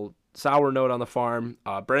little sour note on the farm,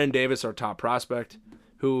 Brennan Davis, our top prospect,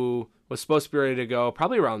 who was supposed to be ready to go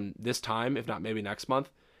probably around this time, if not maybe next month.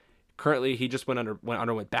 Currently, he just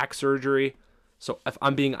underwent back surgery. So if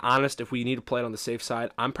I'm being honest, if we need to play it on the safe side,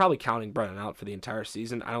 I'm probably counting Brennan out for the entire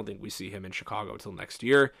season. I don't think we see him in Chicago until next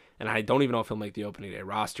year, and I don't even know if he'll make the opening day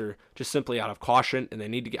roster, just simply out of caution. And they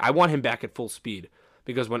need to I want him back at full speed,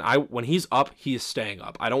 because when he's up, he is staying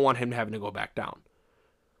up. I don't want him having to go back down.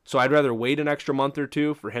 So I'd rather wait an extra month or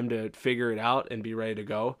two for him to figure it out and be ready to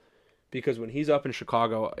go, because when he's up in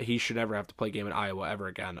Chicago, he should never have to play a game in Iowa ever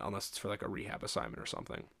again, unless it's for like a rehab assignment or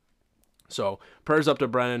something. So prayers up to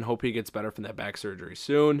Brennan. Hope he gets better from that back surgery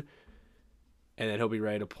soon, and then he'll be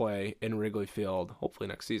ready to play in Wrigley Field hopefully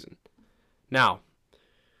next season. Now,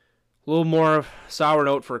 a little more of a sour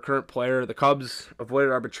note for a current player. The Cubs avoided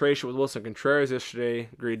arbitration with Wilson Contreras yesterday,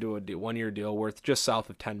 agreed to a one-year deal worth just south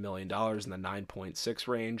of $10 million in the 9.6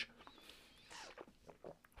 range,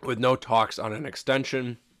 with no talks on an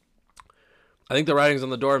extension. I think the writing's on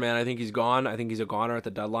the door, man. I think he's gone. I think he's a goner at the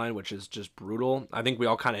deadline, which is just brutal. I think we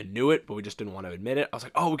all kind of knew it, but we just didn't want to admit it. I was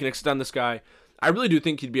like, oh, we can extend this guy. I really do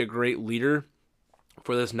think he'd be a great leader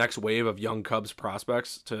for this next wave of young Cubs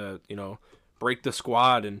prospects to, break the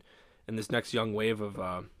squad and this next young wave of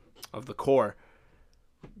the core.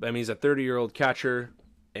 I mean, he's a 30-year-old catcher,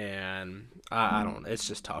 and I don't know. It's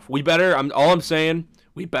just tough. All I'm saying,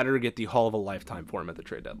 we better get the haul of a lifetime for him at the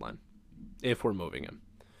trade deadline if we're moving him.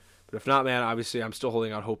 But if not, man, obviously I'm still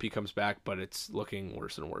holding out hope he comes back, but it's looking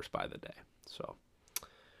worse and worse by the day. So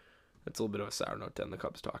that's a little bit of a sour note to end the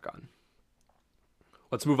Cubs talk on.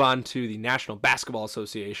 Let's move on to the National Basketball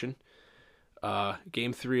Association.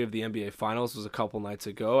 Game 3 of the NBA Finals was a couple nights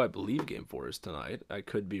ago. I believe Game 4 is tonight. I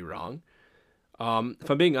could be wrong. If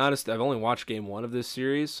I'm being honest, I've only watched Game 1 of this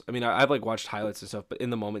series. I mean, I've watched highlights and stuff, but in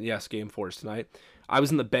the moment, yes, Game 4 is tonight. I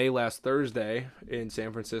was in the Bay last Thursday in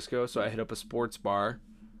San Francisco, so I hit up a sports bar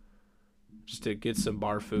just to get some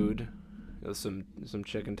bar food, some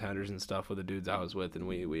chicken tenders and stuff with the dudes I was with, and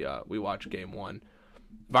we watched Game 1.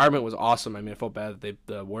 Environment was awesome. I mean, I felt bad that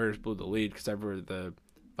the Warriors blew the lead, because the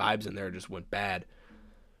vibes in there just went bad.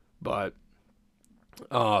 But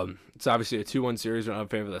it's obviously a 2-1 series in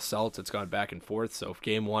favor of the Celtics. It's gone back and forth. So if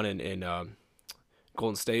Game 1 in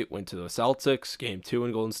Golden State went to the Celtics, Game 2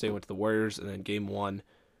 in Golden State went to the Warriors, and then Game 1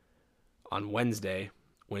 on Wednesday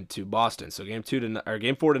went to Boston. So Game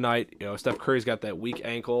 4 tonight. Steph Curry's got that weak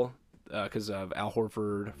ankle because of Al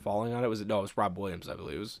Horford falling on it. It was Rob Williams, I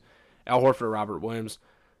believe. It was Al Horford or Robert Williams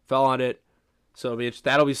fell on it. So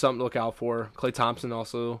that'll be something to look out for. Klay Thompson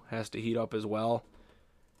also has to heat up as well.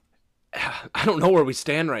 I don't know where we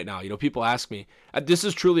stand right now. People ask me. This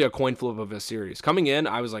is truly a coin flip of a series. Coming in,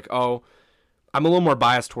 I was like, oh, I'm a little more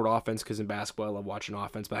biased toward offense because in basketball I love watching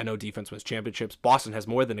offense, but I know defense wins championships. Boston has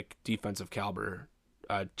more than a defensive caliber,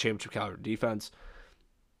 championship caliber defense,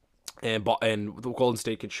 and the Golden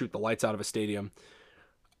State can shoot the lights out of a stadium.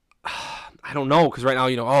 I don't know, because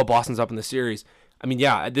right now, Boston's up in the series. I mean,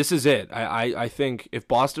 yeah, this is it. I think if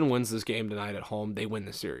Boston wins this game tonight at home, they win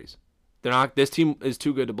the series. They're not. This team is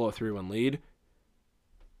too good to blow a 3-1 lead.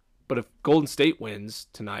 But if Golden State wins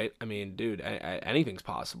tonight, I mean, dude, anything's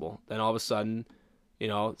possible. Then all of a sudden,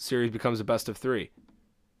 series becomes a best of 3.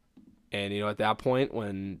 And, at that point,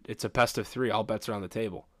 when it's a best of 3, all bets are on the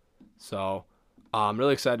table. So I'm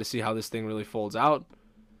really excited to see how this thing really folds out.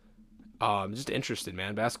 Just interested,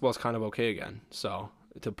 man. Basketball's kind of okay again. So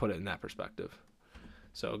to put it in that perspective.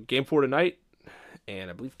 So game 4 tonight, and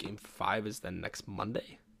I believe game 5 is then next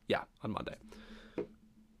Monday. Yeah, on Monday.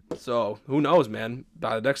 So who knows, man?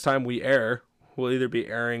 By the next time we air, we'll either be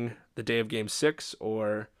airing the day of game 6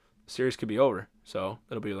 or the series could be over. So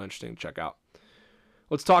it'll be really interesting to check out.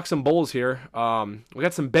 Let's talk some Bulls here. We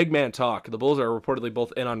got some big man talk. The Bulls are reportedly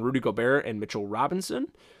both in on Rudy Gobert and Mitchell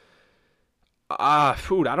Robinson. I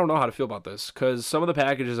don't know how to feel about this because some of the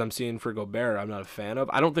packages I'm seeing for Gobert I'm not a fan of.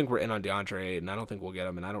 I don't think we're in on DeAndre Ayton. I don't think we'll get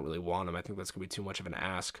him, and I don't really want him. I think that's going to be too much of an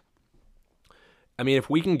ask. I mean, if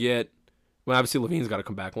we can get... Well, obviously, Levine's got to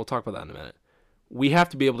come back. We'll talk about that in a minute. We have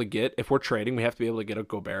to be able to get... If we're trading, we have to be able to get a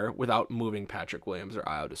Gobert without moving Patrick Williams or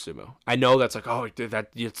Ayo Dosunmu. I know that's like,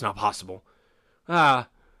 it's not possible.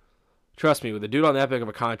 Trust me, with a dude on that big of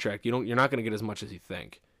a contract, you're not going to get as much as you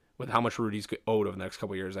think. With how much Rudy's owed over the next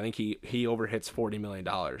couple of years. I think he overhits $40 million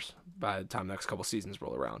by the time the next couple seasons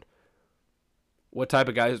roll around. What type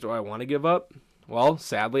of guys do I want to give up? Well,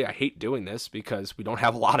 sadly, I hate doing this because we don't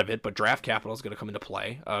have a lot of it, but draft capital is going to come into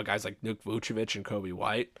play. Guys like Nick Vucevic and Kobe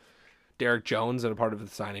White. Derek Jones are a part of the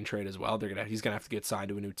signing trade as well. He's going to have to get signed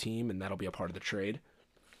to a new team, and that'll be a part of the trade.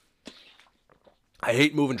 I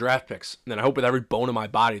hate moving draft picks, and I hope with every bone in my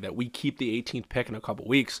body that we keep the 18th pick in a couple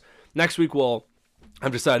weeks.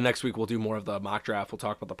 I've decided next week we'll do more of the mock draft. We'll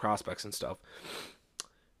talk about the prospects and stuff.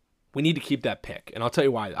 We need to keep that pick, and I'll tell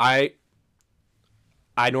you why.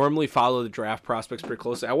 I normally follow the draft prospects pretty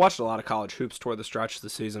closely. I watched a lot of college hoops toward the stretch of the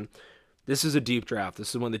season. This is a deep draft. This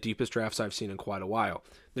is one of the deepest drafts I've seen in quite a while.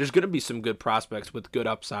 There's going to be some good prospects with good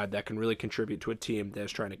upside that can really contribute to a team that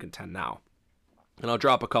is trying to contend now. And I'll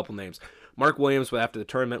drop a couple names. Mark Williams, after the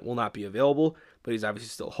tournament, will not be available, but he's obviously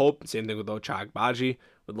still hope. Same thing with Ochai Agbaji.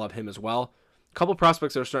 Would love him as well. A couple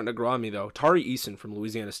prospects that are starting to grow on me, though. Tari Eason from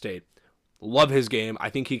Louisiana State. Love his game. I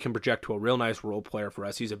think he can project to a real nice role player for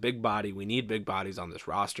us. He's a big body. We need big bodies on this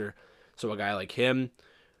roster. So a guy like him.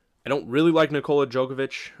 I don't really like Nikola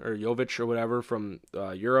Jovic or whatever from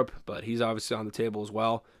Europe, but he's obviously on the table as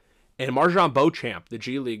well. And Marjan Beauchamp, the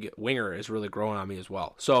G League winger, is really growing on me as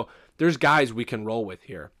well. So there's guys we can roll with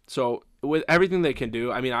here. So with everything they can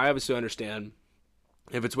do, I mean, I obviously understand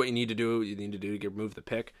if it's what you need to do to remove the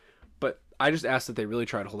pick. But I just ask that they really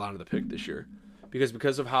try to hold on to the pick this year.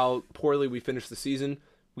 Because of how poorly we finished the season,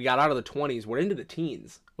 we got out of the 20s. We're into the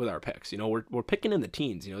teens with our picks. We're picking in the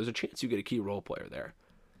teens. There's a chance you get a key role player there.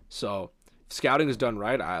 So if scouting is done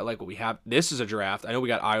right, I like what we have. This is a draft. I know we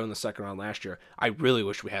got Ayo in the second round last year. I really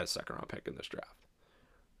wish we had a second round pick in this draft.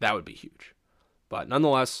 That would be huge. But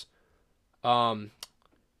nonetheless,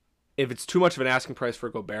 if it's too much of an asking price for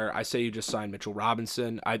Gobert, I say you just sign Mitchell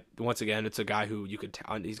Robinson. Once again, it's a guy who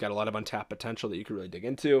he's got a lot of untapped potential that you could really dig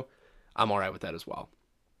into. I'm all right with that as well.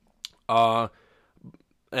 And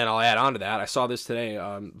I'll add on to that. I saw this today.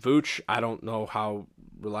 Vooch, I don't know how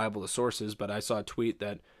reliable the source is, but I saw a tweet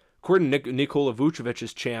that according to Nikola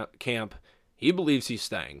Vucevic's camp, he believes he's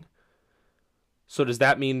staying. So does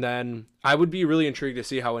that mean then I would be really intrigued to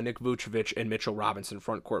see how a Nick Vucevic and Mitchell Robinson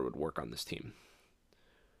front court would work on this team?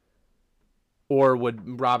 Or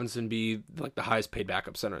would Robinson be like the highest paid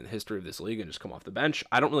backup center in the history of this league and just come off the bench?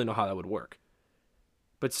 I don't really know how that would work.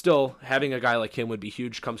 But still, having a guy like him would be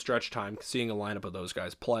huge come stretch time, seeing a lineup of those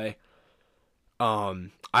guys play.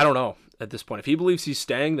 I don't know at this point. If he believes he's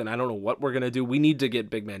staying, then I don't know what we're going to do. We need to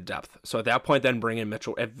get big man depth. So at that point, then bring in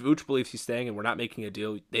Mitchell. If Vooch believes he's staying and we're not making a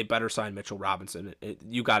deal, they better sign Mitchell Robinson.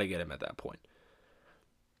 You got to get him at that point.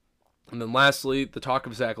 And then lastly, the talk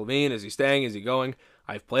of Zach LaVine. Is he staying? Is he going?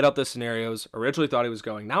 I've played out the scenarios. Originally thought he was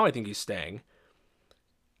going. Now I think he's staying.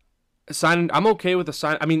 I'm okay with the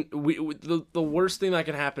sign. I mean, the worst thing that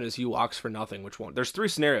can happen is he walks for nothing. Which one? There's 3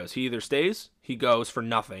 scenarios. He either stays, he goes for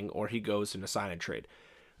nothing, or he goes in a sign and trade.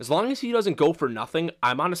 As long as he doesn't go for nothing,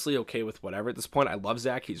 I'm honestly okay with whatever. At this point, I love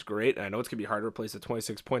Zach. He's great, and I know it's going to be hard to replace the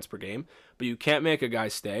 26 points per game, but you can't make a guy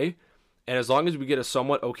stay. And as long as we get a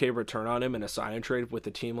somewhat okay return on him in a sign and trade with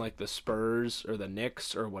a team like the Spurs or the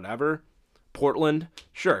Knicks or whatever, Portland,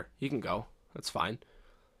 sure, he can go. That's fine.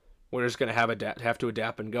 We're just going to have to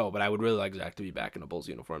adapt and go. But I would really like Zach to be back in a Bulls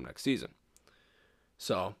uniform next season.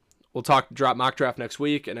 So we'll drop mock draft next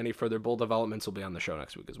week, and any further Bull developments will be on the show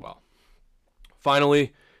next week as well.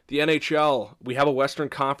 Finally, the NHL. We have a Western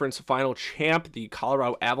Conference final champ. The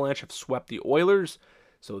Colorado Avalanche have swept the Oilers,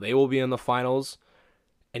 so they will be in the finals.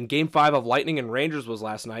 And Game 5 of Lightning and Rangers was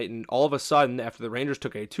last night, and all of a sudden, after the Rangers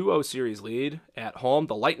took a 2-0 series lead at home,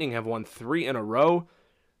 the Lightning have won 3 in a row,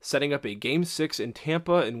 setting up a Game 6 in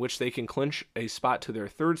Tampa in which they can clinch a spot to their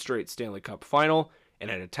third straight Stanley Cup final in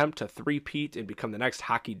an attempt to three-peat and become the next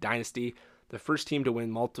hockey dynasty, the first team to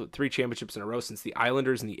win 3 championships in a row since the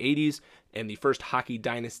Islanders in the 80s, and the first hockey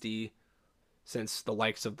dynasty since the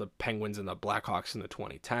likes of the Penguins and the Blackhawks in the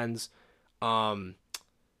 2010s.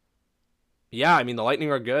 Yeah, I mean, the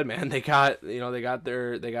Lightning are good, man. They got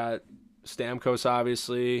Stamkos,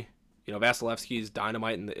 obviously. Vasilevsky's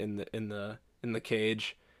dynamite in the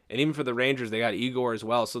cage. And even for the Rangers, they got Igor as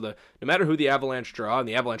well. So no matter who the Avalanche draw, and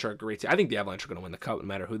the Avalanche are a great team. I think the Avalanche are going to win the Cup no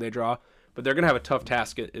matter who they draw. But they're going to have a tough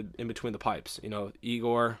task in between the pipes.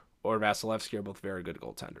 Igor or Vasilevsky are both very good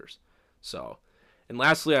goaltenders. So, and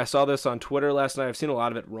lastly, I saw this on Twitter last night. I've seen a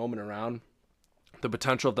lot of it roaming around. The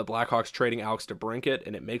potential of the Blackhawks trading Alex Debrincat,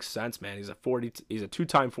 and it makes sense, man. He's a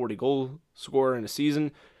 2-time 40-goal scorer in a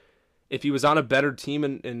season. If he was on a better team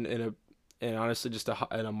and honestly just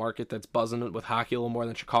in a market that's buzzing with hockey a little more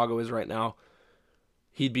than Chicago is right now,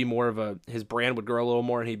 he'd be his brand would grow a little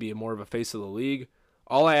more, and he'd be more of a face of the league.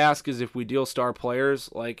 All I ask is if we deal star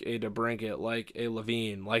players like a Debrincat, like a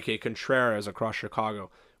Levine, like a Contreras across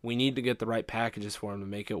Chicago, we need to get the right packages for him to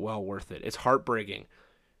make it well worth it. It's heartbreaking.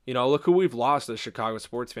 Look who we've lost as Chicago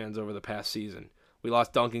sports fans over the past season. We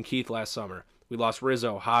lost Duncan Keith last summer. We lost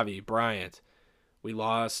Rizzo, Javi, Bryant. We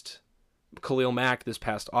lost Khalil Mack this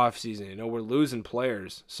past offseason. We're losing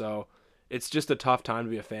players. So it's just a tough time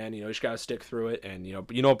to be a fan. You just got to stick through it. And,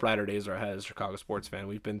 brighter days are ahead as a Chicago sports fan.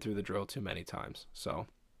 We've been through the drill too many times. So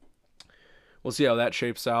we'll see how that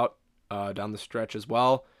shapes out down the stretch as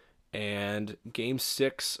well. And Game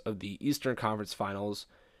 6 of the Eastern Conference Finals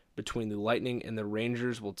between the Lightning and the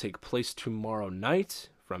Rangers will take place tomorrow night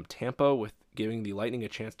from Tampa, with giving the Lightning a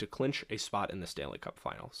chance to clinch a spot in the Stanley Cup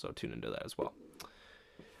final. So tune into that as well.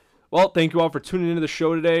 Well, thank you all for tuning into the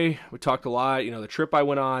show today. We talked a lot. The trip I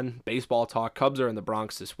went on, baseball talk. Cubs are in the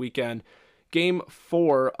Bronx this weekend. Game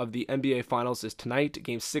 4 of the NBA Finals is tonight.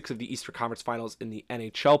 Game 6 of the Eastern Conference Finals in the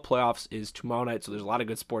NHL playoffs is tomorrow night. So there's a lot of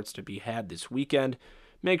good sports to be had this weekend.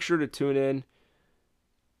 Make sure to tune in.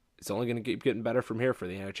 It's only going to keep getting better from here for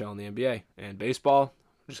the NHL and the NBA. And baseball,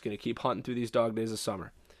 we're just going to keep hunting through these dog days of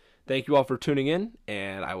summer. Thank you all for tuning in,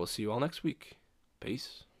 and I will see you all next week.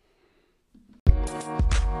 Peace.